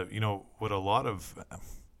 But what a lot of,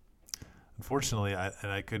 unfortunately,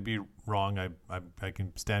 and I could be wrong, I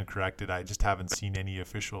can stand corrected, I just haven't seen any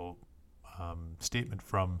official statement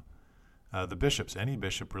from the bishops, any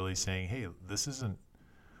bishop really saying, hey, this isn't,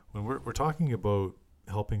 when we're talking about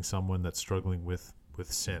helping someone that's struggling with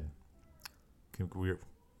sin, we're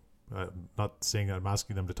not saying I'm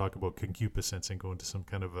asking them to talk about concupiscence and go into some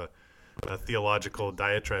kind of a theological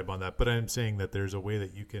diatribe on that, but I'm saying that there's a way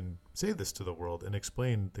that you can say this to the world and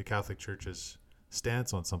explain the Catholic Church's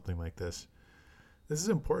stance on something like this. This is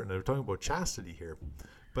important. We're talking about chastity here,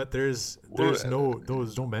 but there's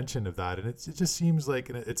no mention of that, and it just seems like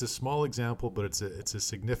it's a small example, but it's a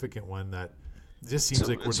significant one that just seems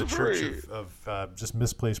like we're the church of just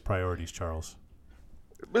misplaced priorities, Charles.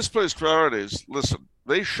 Misplaced priorities. Listen,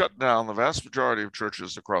 they shut down the vast majority of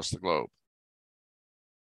churches across the globe,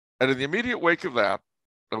 and in the immediate wake of that,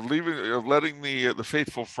 of letting the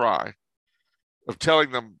faithful fry, of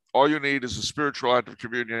telling them all you need is a spiritual act of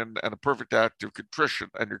communion and a perfect act of contrition,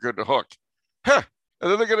 and you're good to hook. Huh. And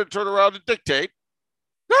then they're going to turn around and dictate.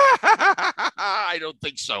 I don't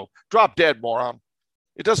think so. Drop dead, moron.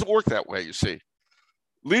 It doesn't work that way, you see.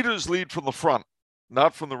 Leaders lead from the front,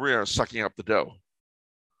 not from the rear, sucking up the dough.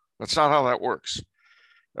 That's not how that works.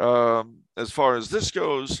 As far as this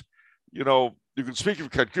goes, you can speak of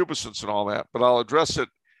concupiscence and all that, but I'll address it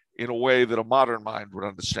in a way that a modern mind would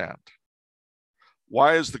understand.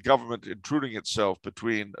 Why is the government intruding itself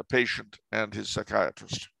between a patient and his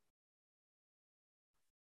psychiatrist?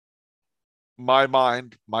 My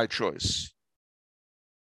mind, my choice.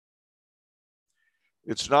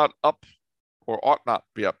 It's not up, or ought not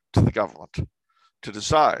be up, to the government to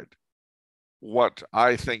decide what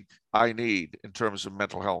I think I need in terms of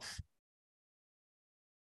mental health.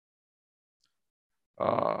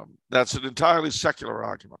 That's an entirely secular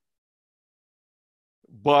argument.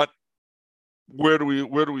 But where do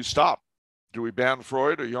we stop? Do we ban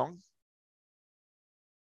Freud or Jung?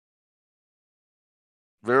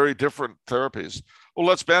 Very different therapies. Well,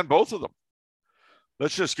 let's ban both of them.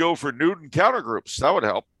 Let's just go for Newton countergroups. That would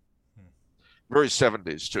help. Very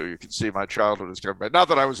 70s, too. You can see my childhood is coming back. Not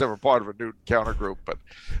that I was ever part of a Newton countergroup, but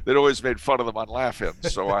they'd always made fun of them on Laugh-In.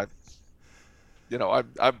 So I'm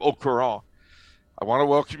au courant. I want to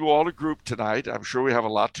welcome you all to group tonight. I'm sure we have a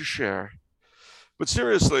lot to share. But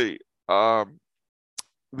seriously,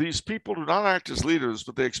 these people do not act as leaders,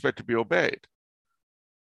 but they expect to be obeyed.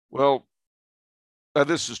 Well, and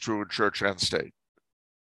this is true in church and state.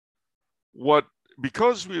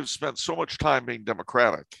 Because we have spent so much time being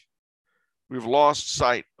democratic, we've lost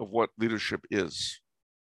sight of what leadership is.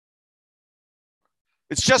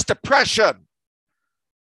 It's just oppression.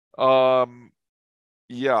 Yeah,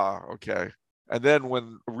 okay. And then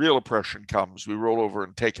when real oppression comes, we roll over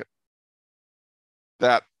and take it.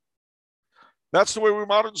 That's the way we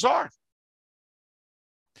moderns are.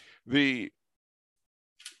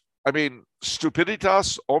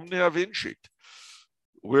 Stupiditas omnia vincit.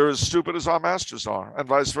 We're as stupid as our masters are, and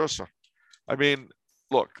vice versa.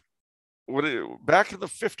 Look, back in the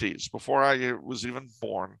 50s, before I was even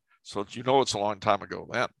born, so it's a long time ago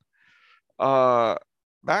then,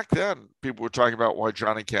 back then, people were talking about why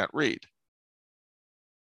Johnny can't read.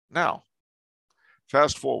 Now,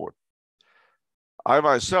 fast forward. I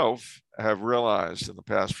myself have realized in the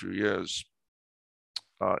past few years,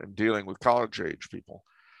 in dealing with college-age people,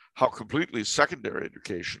 how completely secondary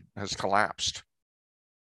education has collapsed.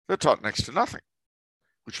 They're taught next to nothing,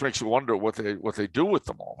 which makes you wonder what they do with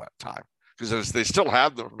them all that time, because they still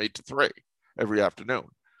have them from 8 to 3 every afternoon.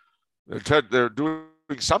 They're doing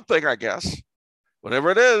something, I guess.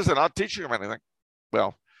 Whatever it is, they're not teaching them anything.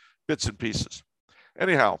 Well, bits and pieces.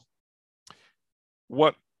 Anyhow,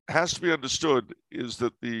 what has to be understood is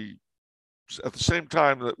that at the same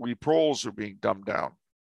time that we proles are being dumbed down,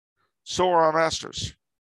 so are our masters.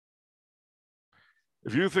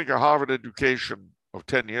 If you think a Harvard education of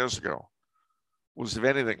 10 years ago was, if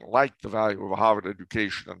anything, like the value of a Harvard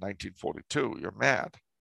education in 1942, you're mad.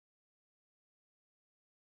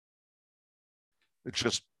 It's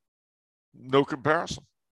just no comparison.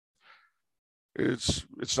 It's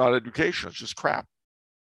not education. It's just crap.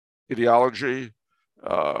 Ideology,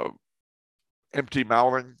 empty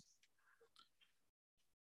mouthing,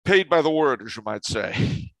 paid by the word, as you might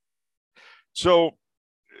say. So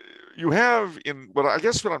you have, what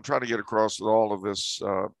I'm trying to get across with all of this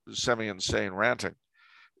semi-insane ranting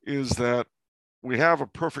is that we have a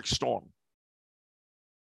perfect storm.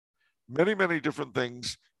 Many, many different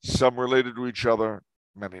things, some related to each other,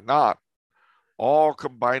 many not, all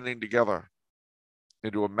combining together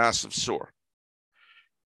into a massive sewer.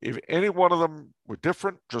 If any one of them were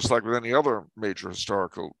different, just like with any other major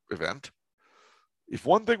historical event, if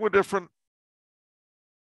one thing were different,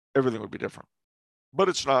 everything would be different. But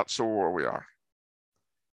it's not, so where we are.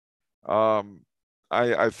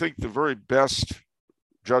 I think the very best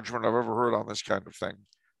judgment I've ever heard on this kind of thing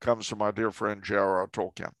comes from our dear friend J.R.R.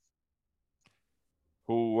 Tolkien,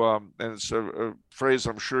 who, and it's a phrase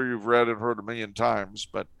I'm sure you've read and heard a million times,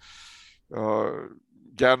 but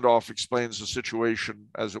Gandalf explains the situation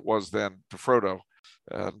as it was then to Frodo.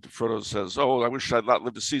 And Frodo says, "Oh, I wish I'd not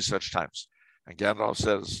lived to see such times." And Gandalf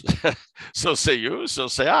says, "So say you, so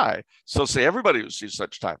say I, so say everybody who sees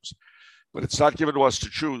such times. But it's not given to us to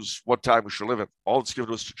choose what time we shall live in. All it's given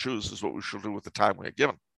to us to choose is what we shall do with the time we are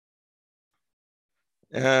given."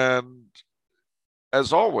 And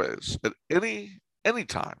as always, at any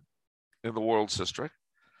time in the world's history,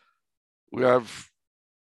 we have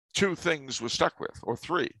two things we're stuck with, or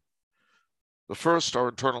three. The first, our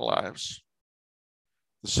internal lives.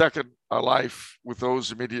 The second, our life with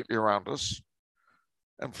those immediately around us.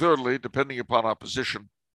 And thirdly, depending upon our position,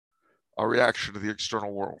 our reaction to the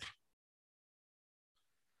external world.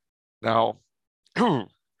 Now,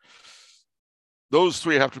 those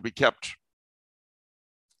three have to be kept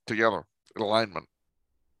together in alignment.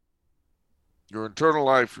 Your internal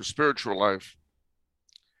life, your spiritual life,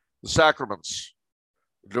 the sacraments,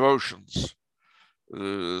 devotions,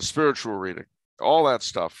 spiritual reading, all that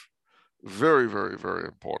stuff, very, very, very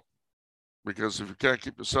important. Because if you can't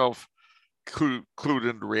keep yourself clued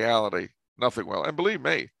into reality, nothing will. And believe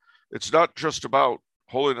me, it's not just about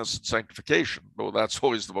holiness and sanctification, though that's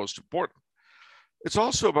always the most important. It's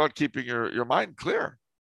also about keeping your mind clear.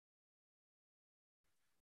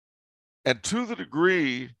 And to the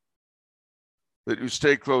degree that you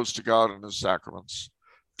stay close to God and his sacraments,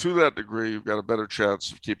 to that degree, you've got a better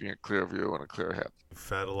chance of keeping a clear view and a clear head. We've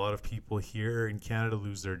had a lot of people here in Canada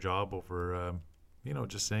lose their job over,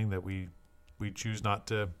 just saying that we choose not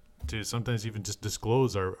to sometimes even just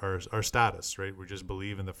disclose our status, right? We just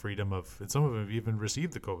believe in the freedom of, and some of them have even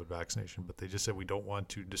received the COVID vaccination, but they just said we don't want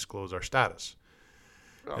to disclose our status.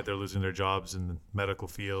 Oh. That they're losing their jobs in the medical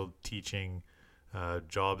field, teaching,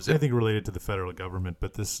 jobs, anything related to the federal government.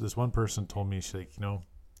 But this one person told me, she's like,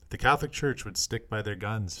 the Catholic Church would stick by their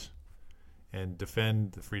guns and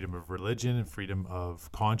defend the freedom of religion and freedom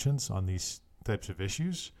of conscience on these types of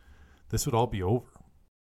issues, this would all be over.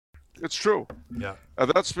 It's true. Yeah.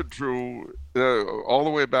 That's been true all the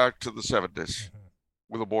way back to the 70s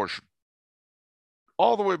with abortion.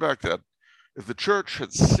 All the way back then. If the church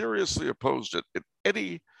had seriously opposed it in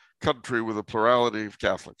any country with a plurality of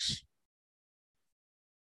Catholics,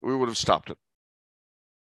 we would have stopped it.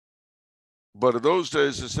 But in those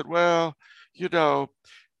days, they said, well, the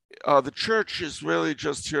church is really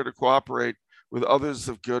just here to cooperate with others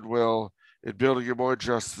of goodwill in building a more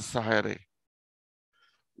just society.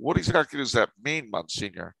 What exactly does that mean,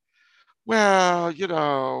 Monsignor? Well,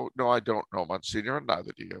 no, I don't know, Monsignor, and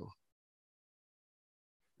neither do you.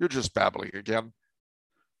 You're just babbling again.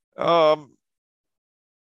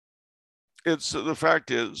 It's the fact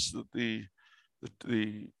is that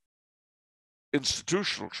the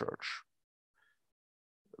institutional church,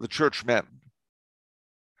 the churchmen,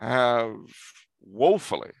 have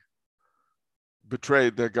woefully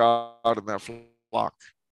betrayed their God and their flock.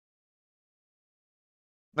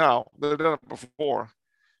 Now, they've done it before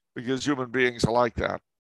because human beings are like that.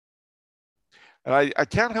 And I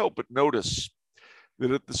can't help but notice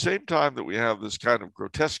that at the same time that we have this kind of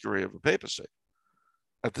grotesquerie of a papacy,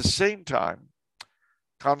 at the same time,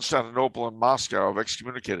 Constantinople and Moscow have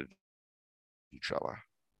excommunicated each other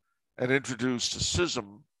and introduced a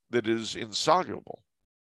schism that is insoluble.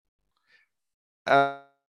 And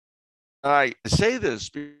I say this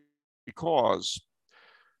because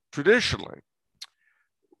traditionally,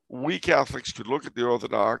 we Catholics could look at the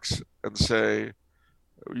Orthodox and say,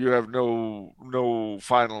 you have no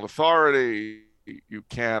final authority. You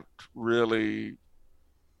can't really,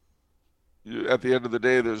 at the end of the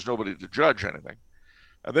day, there's nobody to judge anything.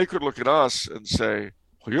 And they could look at us and say,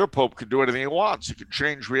 well, your Pope can do anything he wants. He can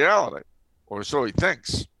change reality, or so he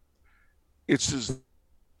thinks. It's as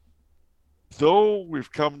though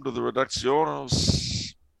we've come to the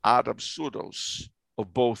reductionis ad absurdos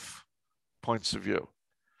of both points of view.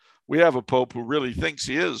 We have a Pope who really thinks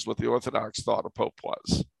he is what the Orthodox thought a Pope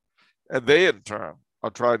was. And they, in turn, are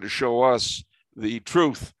trying to show us the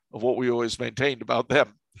truth of what we always maintained about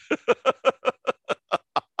them.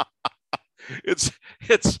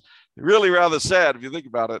 It's really rather sad if you think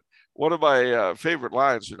about it. One of my favorite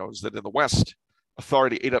lines, is that in the West,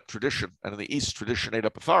 authority ate up tradition, and in the East, tradition ate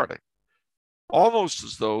up authority. Almost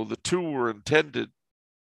as though the two were intended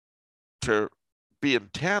to be in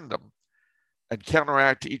tandem and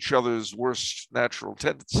counteract each other's worst natural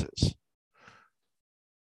tendencies.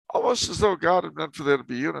 Almost as though God had meant for there to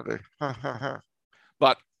be unity.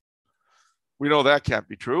 But we know that can't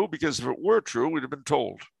be true, because if it were true, we'd have been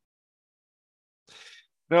told.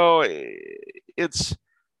 No, I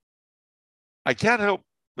can't help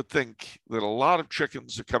but think that a lot of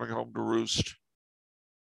chickens are coming home to roost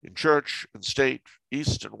in church and state,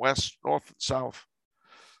 east and west, north and south.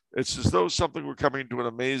 It's as though something were coming to an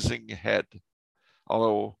amazing head.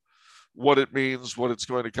 Although what it means, what it's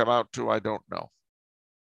going to come out to, I don't know.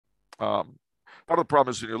 Part of the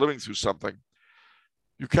problem is when you're living through something,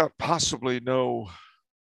 you can't possibly know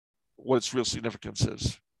what its real significance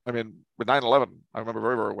is. I mean, with 9/11, I remember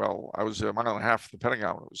very, very well. I was a mile and a half from the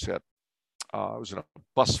Pentagon when it was hit. I was in a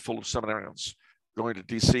bus full of seminarians going to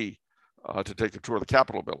D.C. To take a tour of the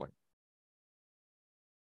Capitol building.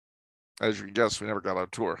 As you can guess, we never got on a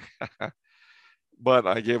tour. But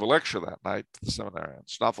I gave a lecture that night to the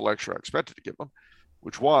seminarians, not the lecture I expected to give them,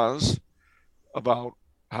 which was about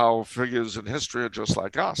how figures in history are just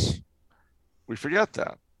like us. We forget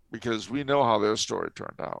that because we know how their story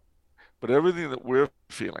turned out. But everything that we're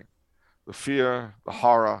feeling, the fear, the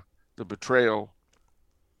horror, the betrayal,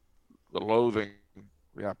 the loathing,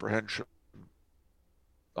 the apprehension,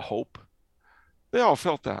 the hope, they all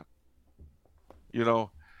felt that.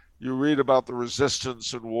 You read about the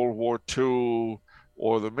resistance in World War II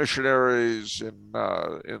or the missionaries in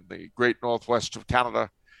the great northwest of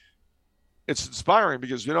Canada. It's inspiring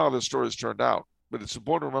because we know how the stories turned out, but it's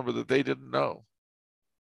important to remember that they didn't know.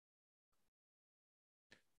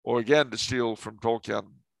 Or again, to steal from Tolkien,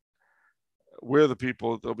 we're the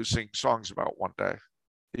people that they'll be singing songs about one day,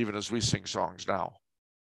 even as we sing songs now.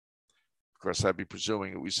 Of course, I'd be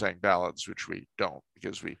presuming that we sang ballads, which we don't,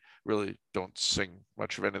 because we really don't sing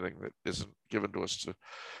much of anything that isn't given to us to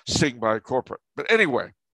sing by corporate. But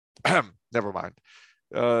anyway, never mind.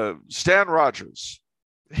 Stan Rogers,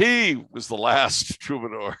 he was the last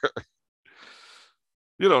troubadour.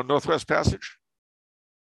 Northwest Passage.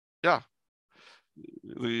 Yeah.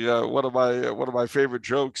 One of my favorite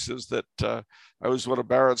jokes is that I was one of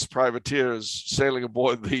Barrett's privateers sailing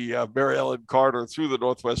aboard the Mary Ellen Carter through the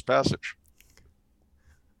Northwest Passage.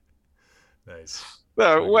 Nice.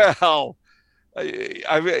 Well,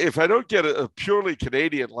 if I don't get a purely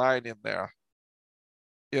Canadian line in there,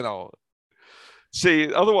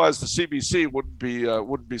 see, otherwise the CBC wouldn't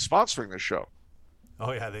be sponsoring this show.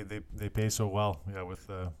 Oh yeah, they pay so well. Yeah, with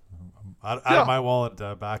out of my wallet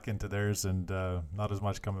back into theirs, and not as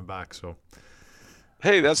much coming back. So,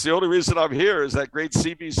 hey, that's the only reason I'm here is that great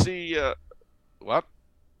CBC. What?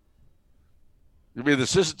 You mean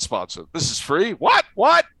this isn't sponsored? This is free? What?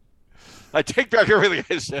 I take back everything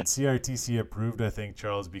I said. CRTC approved, I think,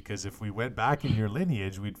 Charles, because if we went back in your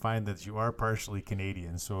lineage, we'd find that you are partially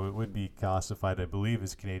Canadian, so it would be classified, I believe,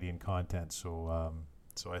 as Canadian content. So,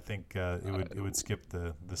 I think it would skip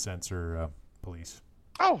the censor police.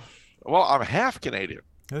 Oh, well, I'm half Canadian.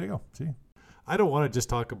 There you go. See, I don't want to just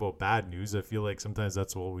talk about bad news. I feel like sometimes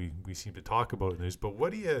that's all we seem to talk about in news. But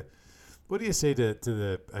what do you say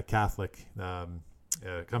to a Catholic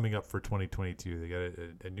coming up for 2022? They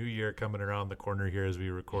got a new year coming around the corner here as we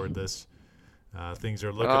record this. Things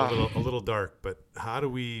are looking a little dark. But how do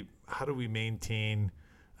we maintain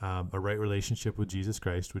a right relationship with Jesus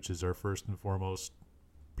Christ, which is our first and foremost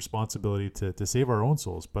responsibility to save our own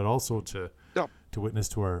souls, but also to Yeah. witness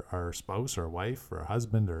to our spouse, our wife, or our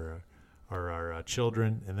husband, or our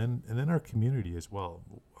children, and then our community as well.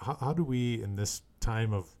 How do we, in this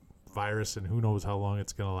time of virus and who knows how long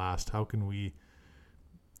it's going to last, how can we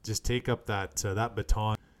just take up that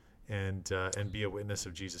baton and be a witness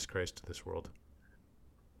of Jesus Christ to this world?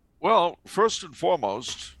 Well, first and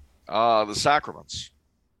foremost, the sacraments.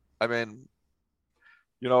 I mean,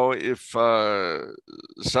 if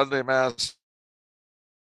Sunday Mass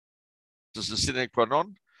is the sine qua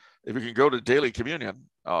non, if you can go to daily communion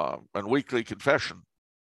and weekly confession,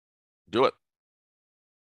 do it.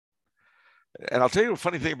 And I'll tell you a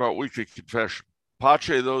funny thing about weekly confession.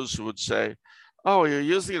 Pace those who would say, "Oh, you're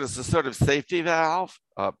using it as a sort of safety valve."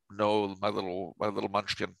 No, my little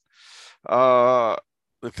munchkin.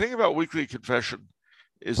 The thing about weekly confession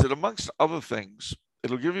is that, amongst other things,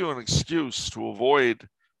 it'll give you an excuse to avoid,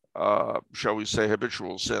 shall we say,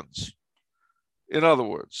 habitual sins. In other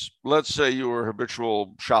words, let's say you were a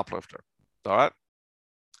habitual shoplifter, all right?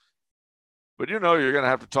 But you're going to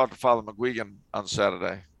have to talk to Father McGuigan on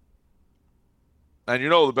Saturday. And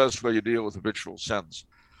the best way you deal with habitual sins.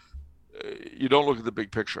 You don't look at the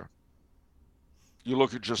big picture. You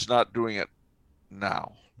look at just not doing it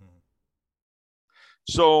now.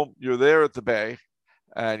 So you're there at the bay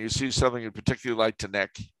and you see something you particularly like to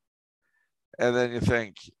nick. And then you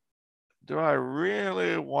think, do I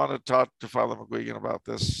really want to talk to Father McGuigan about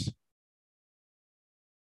this?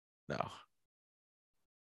 No.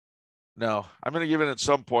 I'm going to give in at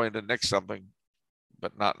some point and nick something,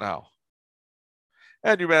 but not now.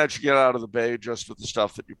 And you manage to get out of the bay just with the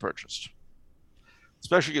stuff that you purchased.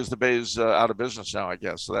 Especially because the bay's out of business now, I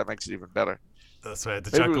guess. So that makes it even better. That's why I had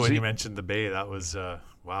to chuckle when you mentioned the bay. That was,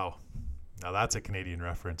 wow. Now that's a Canadian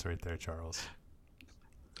reference right there, Charles.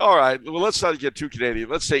 All right. Well, let's not get too Canadian.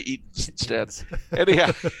 Let's say Eaton's instead.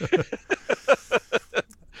 Anyhow.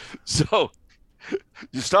 So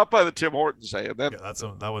you stop by the Tim Hortons, and then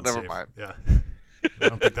that one's never safe. mind. Yeah. I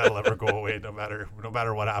don't think that'll ever go away. No matter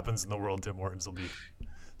what happens in the world, Tim Hortons will be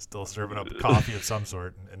still serving up coffee of some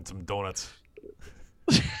sort and some donuts.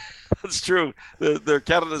 That's true. They're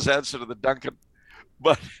Canada's answer to the Dunkin'.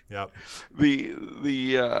 But yep.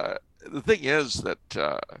 The thing is that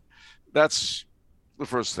that's the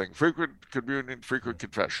first thing. Frequent communion, frequent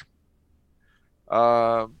confession.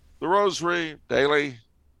 The rosary daily,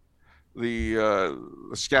 the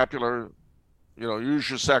scapular, use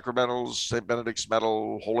your sacramentals, St. Benedict's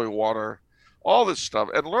medal, holy water, all this stuff,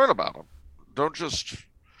 and learn about them. Don't just,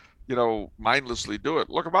 mindlessly do it.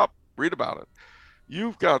 Look them up, read about it.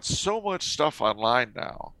 You've got so much stuff online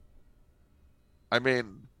now. I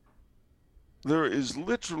mean, there is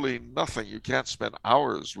literally nothing you can't spend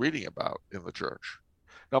hours reading about in the church.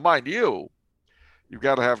 Now, mind you, you've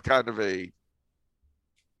got to have kind of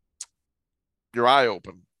your eye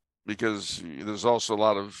open, because there's also a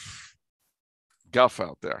lot of guff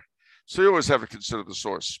out there. So you always have to consider the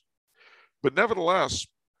source. But nevertheless,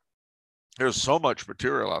 there's so much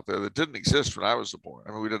material out there that didn't exist when I was a boy.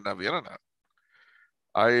 I mean, we didn't have the internet.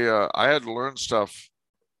 I had to learn stuff.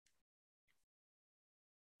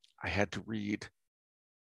 I had to read.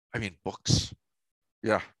 I mean, books.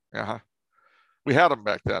 Yeah. We had them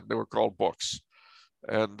back then. They were called books.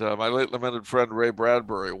 And my late lamented friend Ray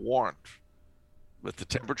Bradbury warned that the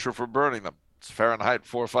temperature for burning them is Fahrenheit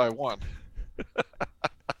 451.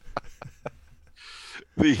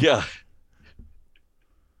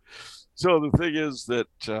 So the thing is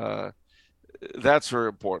that that's very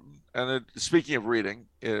important. And speaking of reading,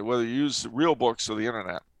 whether you use real books or the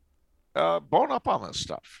internet, bone up on this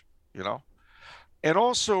stuff, And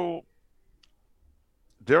also,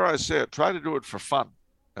 dare I say it, try to do it for fun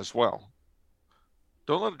as well.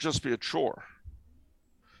 Don't let it just be a chore.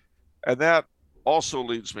 And that also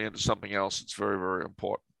leads me into something else that's very, very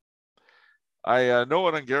important. I know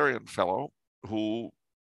an Hungarian fellow who,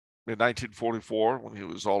 in 1944, when he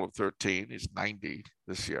was all of 13, he's 90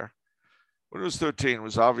 this year. When he was 13, it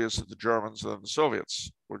was obvious that the Germans and the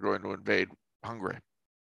Soviets were going to invade Hungary.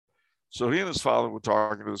 So he and his father were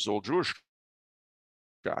talking to this old Jewish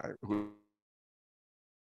guy who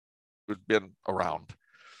had been around.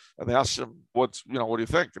 And they asked him, what do you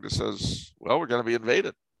think? And he says, well, we're going to be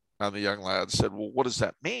invaded. And the young lad said, well, what does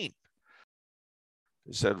that mean?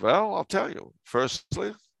 He said, well, I'll tell you.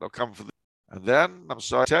 Firstly, they'll come for and then, I'm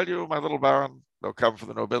sorry to tell you, my little baron, they'll come for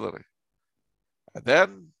the nobility. And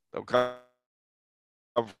then they'll come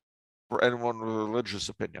for anyone with a religious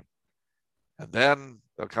opinion. And then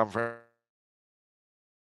they'll come for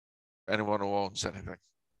anyone who owns anything.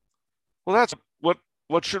 Well, that's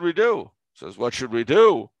what should we do? Says, what should we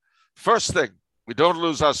do? First thing, we don't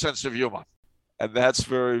lose our sense of humor. And that's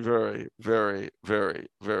very, very, very, very,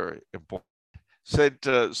 very important. Saint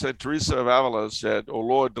Teresa of Avila said, "Oh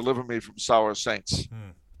Lord, deliver me from sour saints."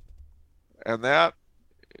 And that,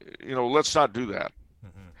 let's not do that.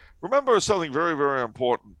 Remember something very, very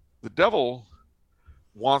important. The devil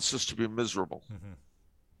wants us to be miserable.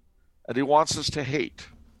 And he wants us to hate.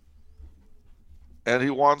 And he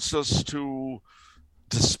wants us to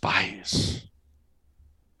despise.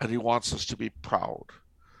 And he wants us to be proud.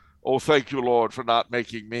 Oh, thank you, Lord, for not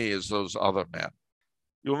making me as those other men.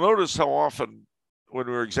 You'll notice how often when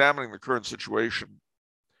we're examining the current situation,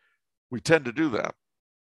 we tend to do that.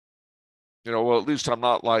 Well, at least I'm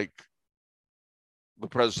not like the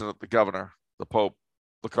president, the governor, the pope,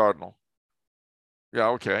 the cardinal. Yeah,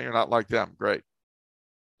 okay, you're not like them. Great.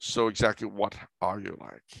 So exactly what are you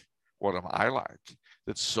like? What am I like?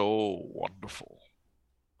 That's so wonderful.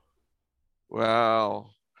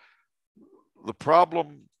 Well, the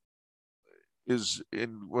problem is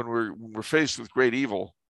when we're faced with great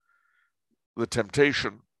evil, the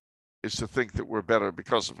temptation is to think that we're better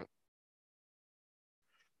because of it.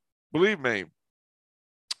 Believe me,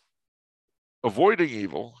 avoiding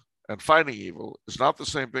evil and fighting evil is not the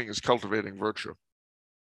same thing as cultivating virtue.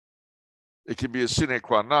 It can be a sine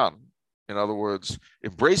qua non. In other words,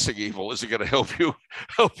 embracing evil isn't going to help you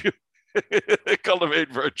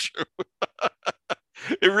cultivate virtue.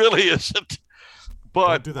 It really isn't. But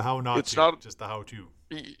don't do the how not it's to, not just the how to.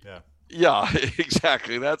 Yeah,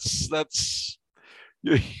 exactly. That's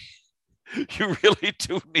you really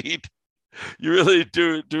do need the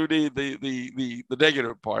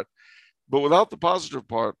negative part. But without the positive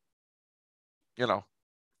part, and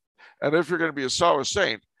if you're going to be a sour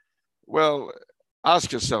saint, well,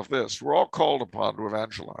 ask yourself this. We're all called upon to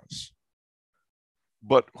evangelize.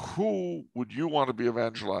 But who would you want to be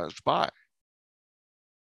evangelized by?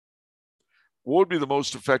 What would be the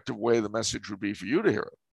most effective way the message would be for you to hear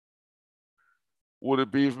it? Would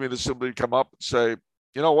it be for me to simply come up and say,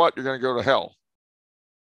 you know what, you're going to go to hell?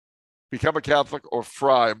 Become a Catholic or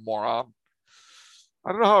fry, moron?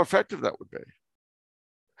 I don't know how effective that would be.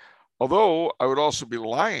 Although I would also be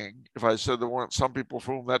lying if I said there weren't some people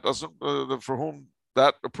for whom that doesn't, for whom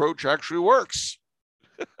that approach actually works.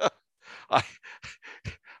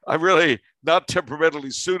 I'm really not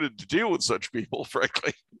temperamentally suited to deal with such people,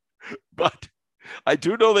 frankly, but I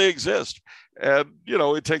do know they exist, and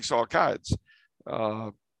it takes all kinds.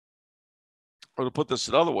 Or to put this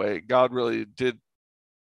another way, God really did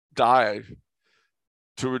die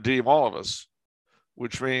to redeem all of us,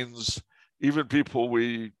 which means even people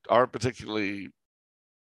we aren't particularly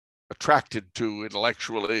attracted to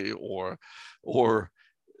intellectually, or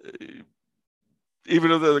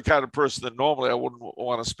even if they're the kind of person that normally I wouldn't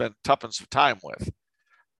want to spend tuppence of time with,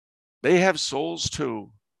 they have souls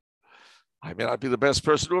too. I may not be the best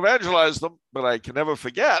person to evangelize them, but I can never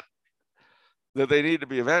forget that they need to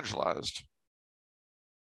be evangelized.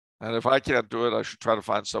 And if I can't do it, I should try to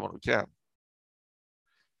find someone who can.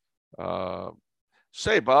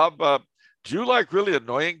 Say, Bob, do you like really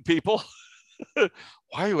annoying people?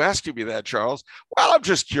 Why are you asking me that, Charles? Well, I'm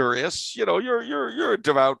just curious. You're a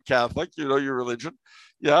devout Catholic. You know your religion.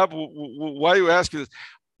 Yeah. Why are you asking this?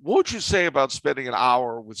 What would you say about spending an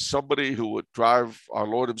hour with somebody who would drive our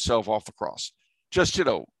Lord himself off the cross? Just,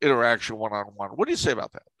 interaction one-on-one. What do you say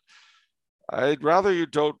about that? I'd rather you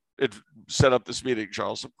don't set up this meeting,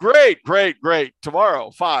 Charles. Great. Tomorrow,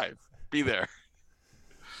 5. Be there.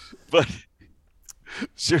 But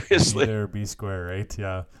seriously. Be there, be square, right?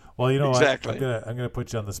 Yeah. Well, exactly. I'm gonna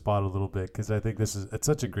put you on the spot a little bit, because I think it's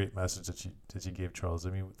such a great message that you gave, Charles. I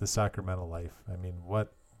mean, the sacramental life. I mean,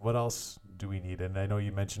 what else do we need? And I know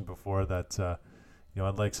you mentioned before that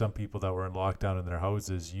unlike some people that were in lockdown in their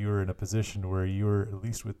houses, you were in a position where you were, at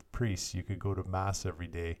least with priests, you could go to mass every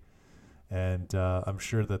day, and I'm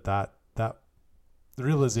sure that the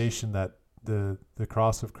realization that the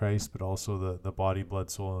cross of Christ, but also the body,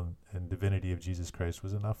 blood, soul, and divinity of Jesus Christ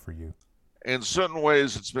was enough for you. In certain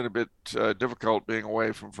ways, it's been a bit difficult being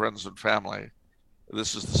away from friends and family.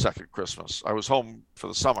 This is the second Christmas. I was home for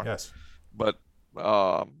the summer, yes, but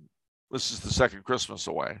this is the second Christmas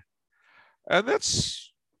away. And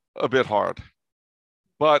that's a bit hard.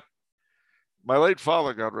 But my late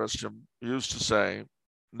father, God rest him, used to say,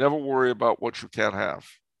 never worry about what you can't have.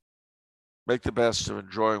 Make the best of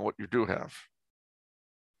enjoying what you do have.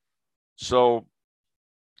 So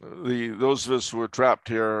those of us who are trapped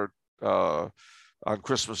here on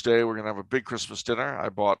Christmas Day, we're going to have a big Christmas dinner. I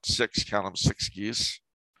bought 6 geese.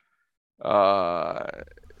 We're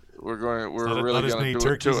really going to do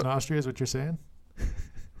turkeys it in Austria, is what you're saying?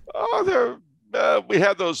 Oh, we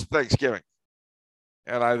had those at Thanksgiving,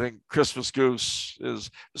 And I think Christmas goose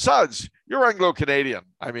is, besides, you're Anglo-Canadian.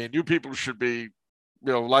 I mean, you people should be,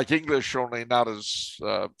 like English, only not as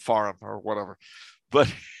foreign or whatever.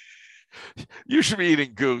 But you should be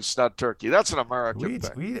eating goose, not turkey. That's an American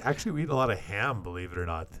thing. We eat a lot of ham, believe it or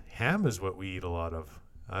not. Ham is what we eat a lot of.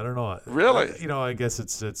 I don't know. Really? I guess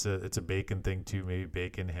it's a bacon thing too. Maybe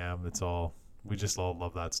bacon, ham. It's all. We just all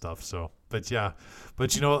love that stuff. So, and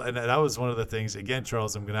that was one of the things. Again,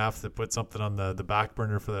 Charles, I'm gonna have to put something on the back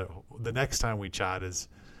burner for the next time we chat. Is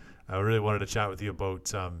I really wanted to chat with you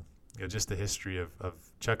about just the history of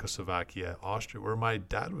Czechoslovakia, Austria, where my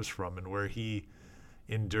dad was from, and where he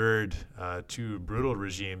endured two brutal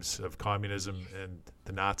regimes of communism and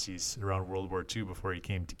the Nazis around World War II before he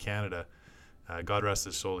came to Canada. God rest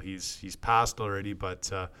his soul. He's passed already,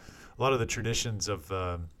 but a lot of the traditions of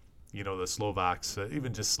the Slovaks,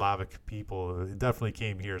 even just Slavic people, definitely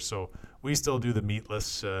came here. So we still do the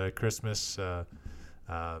meatless Christmas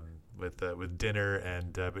with dinner,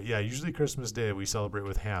 and but yeah, usually Christmas Day we celebrate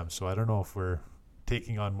with ham. So I don't know if we're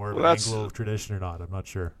taking on more of an Anglo tradition or not. I'm not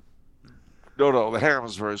sure. No, the ham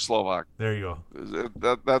is very Slovak. There you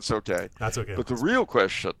go. That's okay. That's okay. But the real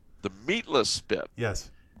question, the meatless bit.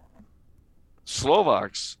 Yes.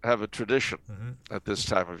 Slovaks have a tradition at this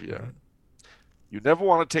time of year. Mm-hmm. You never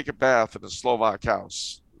want to take a bath in a Slovak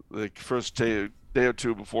house the first day or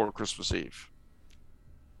two before Christmas Eve.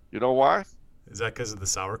 You know why? Is that because of the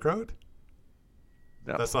sauerkraut?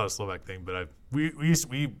 No. That's not a Slovak thing, but we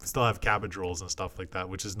still have cabbage rolls and stuff like that,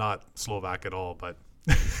 which is not Slovak at all. But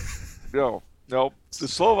no, the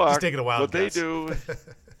Slovak. Just taking a wild guess. They do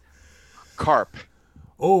carp.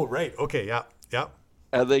 Oh, right. Okay. Yeah.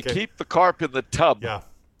 And they keep the carp in the tub. Yeah.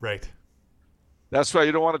 Right. That's why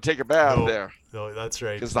you don't want to take a bath there. No, that's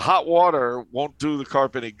right. Because the hot water won't do the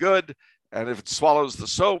carp any good, and if it swallows the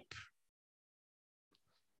soap.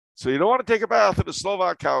 So you don't want to take a bath in a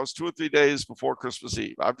Slovak house 2 or 3 days before Christmas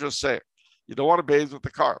Eve. I'm just saying. You don't want to bathe with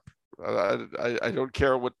the carp. I don't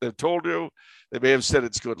care what they've told you. They may have said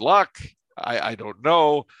it's good luck. I don't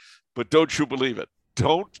know. But don't you believe it.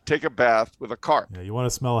 Don't take a bath with a carp. Yeah, you want to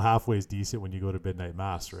smell halfway decent when you go to midnight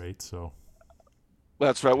mass, right? So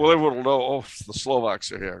that's right. Well, everyone will know, the Slovaks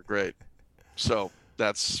are here. Great. So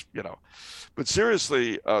that's, But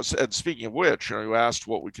seriously, and speaking of which, you asked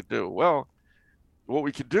what we could do. Well, what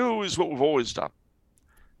we could do is what we've always done.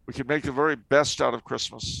 We can make the very best out of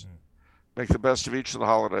Christmas, make the best of each of the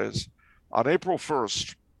holidays. On April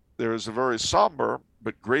 1st, there is a very somber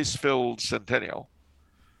but grace-filled centennial.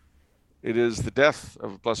 It is the death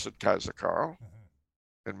of Blessed Kaiser Karl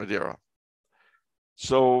in Madeira.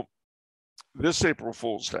 So this April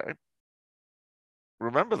Fool's Day,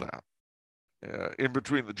 remember that. In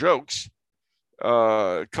between the jokes,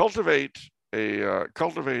 cultivate a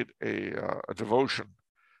devotion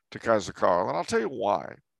to Kaiser Karl, and I'll tell you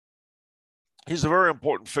why. He's a very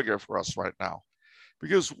important figure for us right now,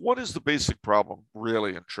 because what is the basic problem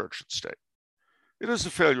really in church and state? It is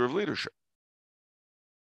a failure of leadership.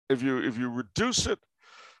 If you reduce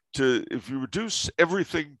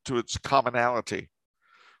everything to its commonality,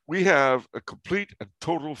 we have a complete and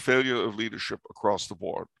total failure of leadership across the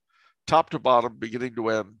board, top to bottom, beginning to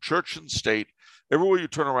end, church and state. Everywhere you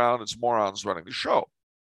turn around, it's morons running the show.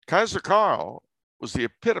 Kaiser Karl was the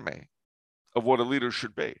epitome of what a leader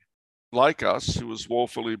should be. Like us, he was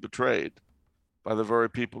woefully betrayed by the very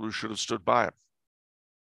people who should have stood by him.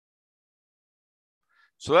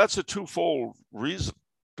 So that's a twofold reason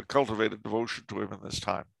to cultivate a devotion to him in this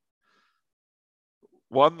time.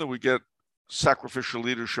 One, that we get sacrificial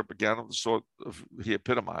leadership again of the sort of he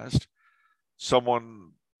epitomized,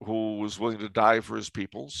 someone who was willing to die for his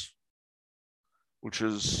peoples, which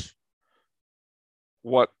is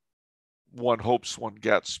what one hopes one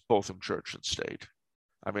gets both in church and state.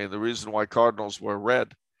 I mean, the reason why cardinals wear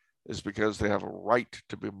red is because they have a right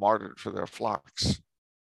to be martyred for their flocks.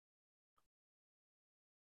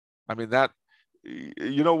 I mean,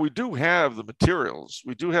 we do have the materials.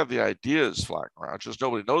 We do have the ideas flying around, just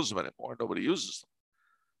nobody knows them anymore. Nobody uses them.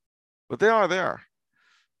 But they are there.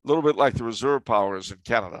 A little bit like the reserve powers in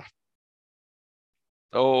Canada.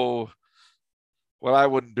 Oh, what I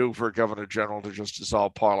wouldn't do for a governor general to just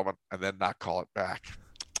dissolve parliament and then not call it back.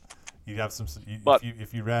 You'd have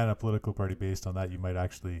if you ran a political party based on that, you might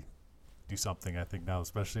actually do something, I think, now,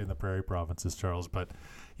 especially in the prairie provinces, Charles. But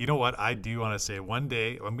you know what? I do want to say one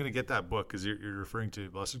day I'm going to get that book, because you're referring to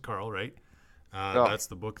Blessed Karl, right? That's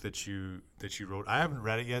the book that you wrote. I haven't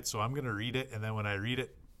read it yet, so I'm going to read it, and then when I read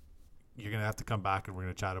it, you're going to have to come back and we're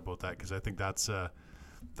going to chat about that, because I think that's not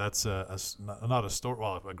a story,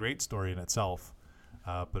 well, a great story in itself,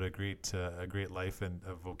 but a great life and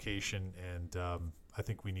a vocation, and I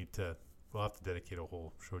think we need to we'll have to dedicate a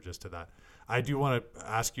whole show just to that. I do want to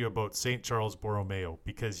ask you about St. Charles Borromeo,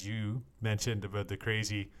 because you mentioned about the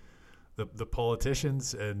crazy, the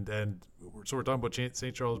politicians, and so we're talking about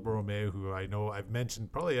St. Charles Borromeo, who I know I've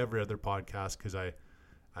mentioned probably every other podcast, because I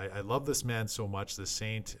love this man so much, the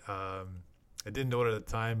saint. I didn't know it at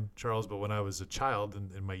the time, Charles, but when I was a child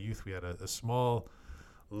in my youth, we had a small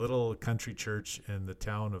little country church in the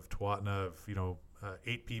town of Tuatna of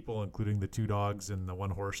 8 people, including the 2 dogs and the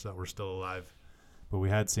 1 horse that were still alive. But we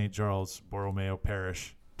had St. Charles Borromeo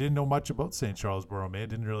Parish. Didn't know much about St. Charles Borromeo.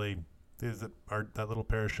 Didn't really. That little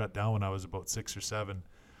parish shut down when I was about 6 or 7.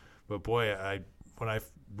 But boy, when I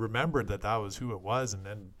remembered that was who it was, and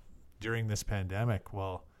then during this pandemic,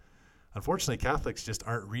 well, unfortunately, Catholics just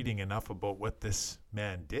aren't reading enough about what this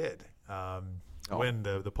man did. When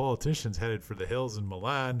the politicians headed for the hills in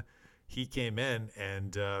Milan, he came in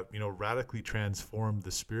and radically transformed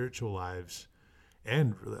the spiritual lives,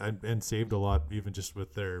 and saved a lot, even just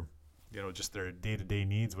with their just their day-to-day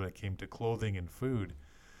needs when it came to clothing and food.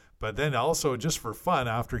 But then also, just for fun,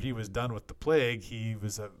 after he was done with the plague, he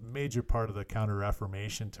was a major part of the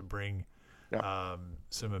Counter-Reformation to bring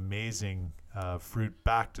some amazing fruit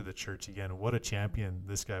back to the church again. What a champion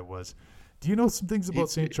this guy was. Do you know some things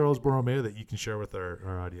about St. Charles Borromeo that you can share with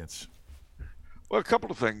our audience? Well, a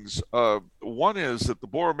couple of things. One is that the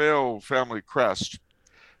Borromeo family crest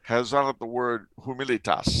has on it the word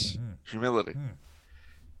humilitas, humility.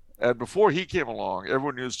 And before he came along,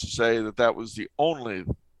 everyone used to say that was the only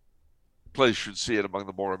place you'd see it among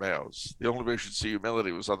the Borromeos. The only place you'd see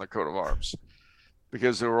humility was on their coat of arms,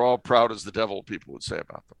 because they were all proud as the devil, people would say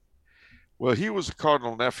about them. Well, he was a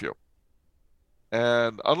cardinal nephew.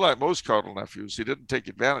 And unlike most cardinal nephews, he didn't take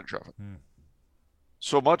advantage of it.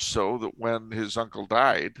 So much so that when his uncle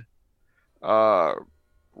died,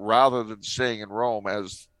 rather than staying in Rome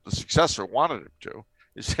as the successor wanted him to,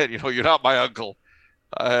 he said, you're not my uncle.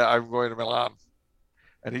 I'm going to Milan.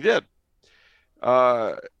 And he did.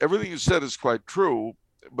 Everything you said is quite true,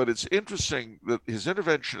 but it's interesting that his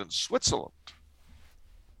intervention in Switzerland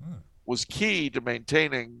was key to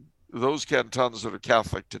maintaining those cantons that are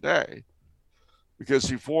Catholic today, because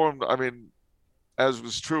he formed, as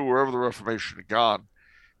was true wherever the Reformation had gone,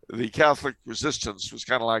 the Catholic resistance was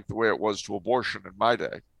kind of like the way it was to abortion in my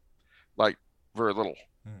day, like very little.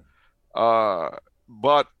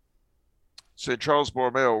 But St. Charles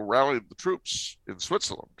Borromeo rallied the troops in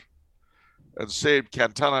Switzerland and saved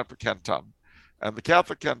canton after canton. And the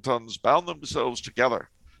Catholic cantons bound themselves together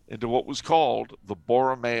into what was called the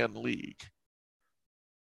Borromean League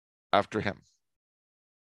after him.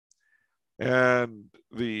 And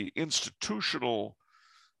the institutional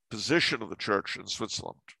position of the church in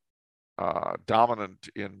Switzerland, dominant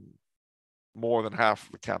in more than half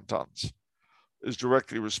of the cantons, is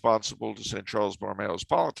directly responsible to St. Charles Borromeo's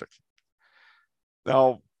politics.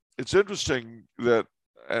 Now, it's interesting that,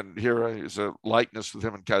 and here is a likeness with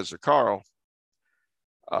him and Kaiser Karl,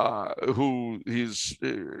 Kaiser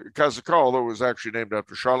Karl, though, was actually named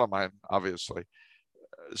after Charlemagne, obviously.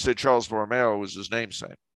 St. Charles Borromeo was his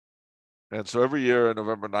namesake. And so every year on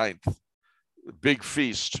November 9th, a big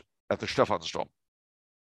feast at the Stephansdom,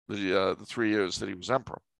 the 3 years that he was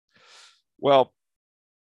emperor. Well,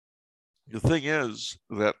 the thing is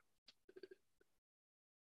that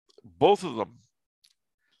both of them,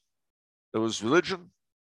 there was religion,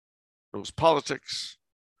 there was politics,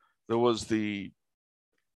 there was the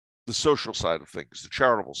social side of things, the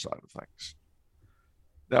charitable side of things.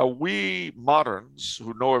 Now, we moderns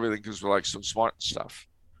who know everything because we're like so smart and stuff,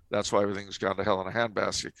 that's why everything's gone to hell in a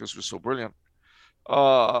handbasket, because we're so brilliant.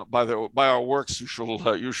 By our works, you shall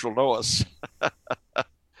know us.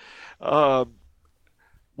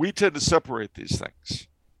 We tend to separate these things.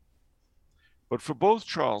 But for both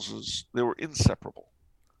Charleses, they were inseparable.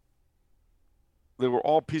 They were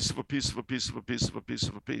all piece of a piece of a piece of a piece of a piece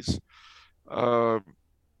of a piece.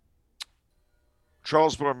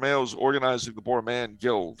 Charles Borromeo's organizing the Borromean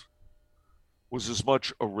Guild was as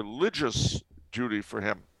much a religious duty for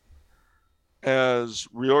him as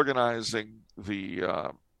reorganizing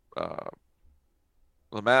the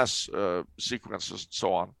mass sequences and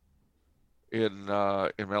so on in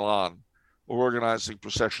Milan, or organizing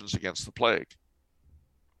processions against the plague,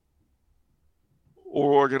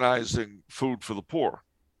 or organizing food for the poor.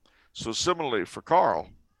 So similarly for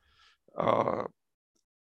Karl,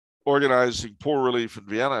 organizing poor relief in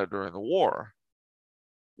Vienna during the war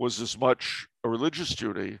was as much a religious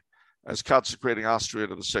duty as consecrating Austria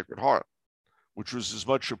to the Sacred Heart, which was as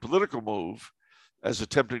much a political move as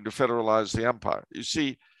attempting to federalize the empire. You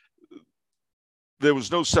see, there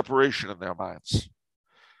was no separation in their minds.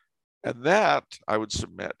 And that, I would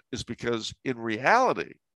submit, is because in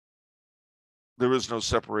reality, there is no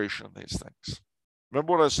separation in these things.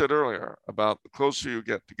 Remember what I said earlier about the closer you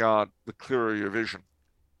get to God, the clearer your vision.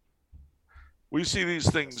 We see these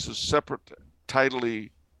things as separate,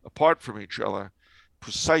 tidily apart from each other,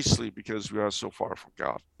 precisely because we are so far from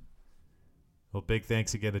God. Well, big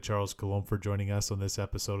thanks again to Charles Coulombe for joining us on this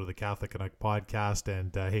episode of the Catholic Canuck podcast.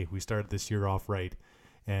 And hey, we started this year off right.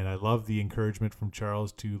 And I love the encouragement from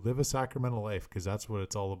Charles to live a sacramental life, because that's what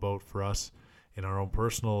it's all about for us in our own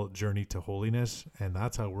personal journey to holiness. And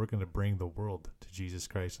that's how we're going to bring the world to Jesus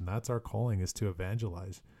Christ. And that's our calling, is to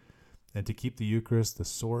evangelize and to keep the Eucharist the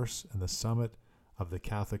source and the summit of the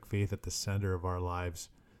Catholic faith at the center of our lives.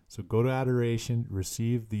 So go to adoration,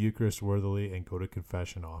 receive the Eucharist worthily, and go to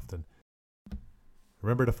confession often.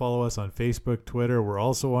 Remember to follow us on Facebook, Twitter. We're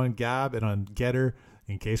also on Gab and on Getter.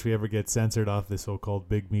 In case we ever get censored off the so-called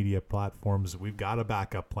big media platforms, we've got a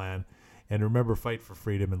backup plan. And remember, fight for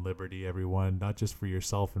freedom and liberty, everyone, not just for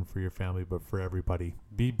yourself and for your family, but for everybody.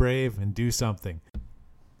 Be brave and do something.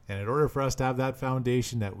 And in order for us to have that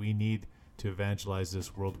foundation that we need to evangelize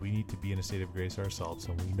this world, we need to be in a state of grace ourselves.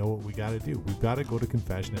 And we know what we got to do. We've got to go to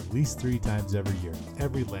confession at least 3 times every year,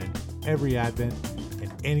 every Lent, every Advent,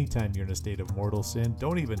 and anytime you're in a state of mortal sin.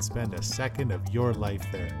 Don't even spend a second of your life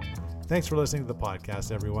there. Thanks for listening to the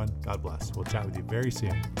podcast, everyone. God bless. We'll chat with you very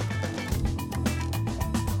soon.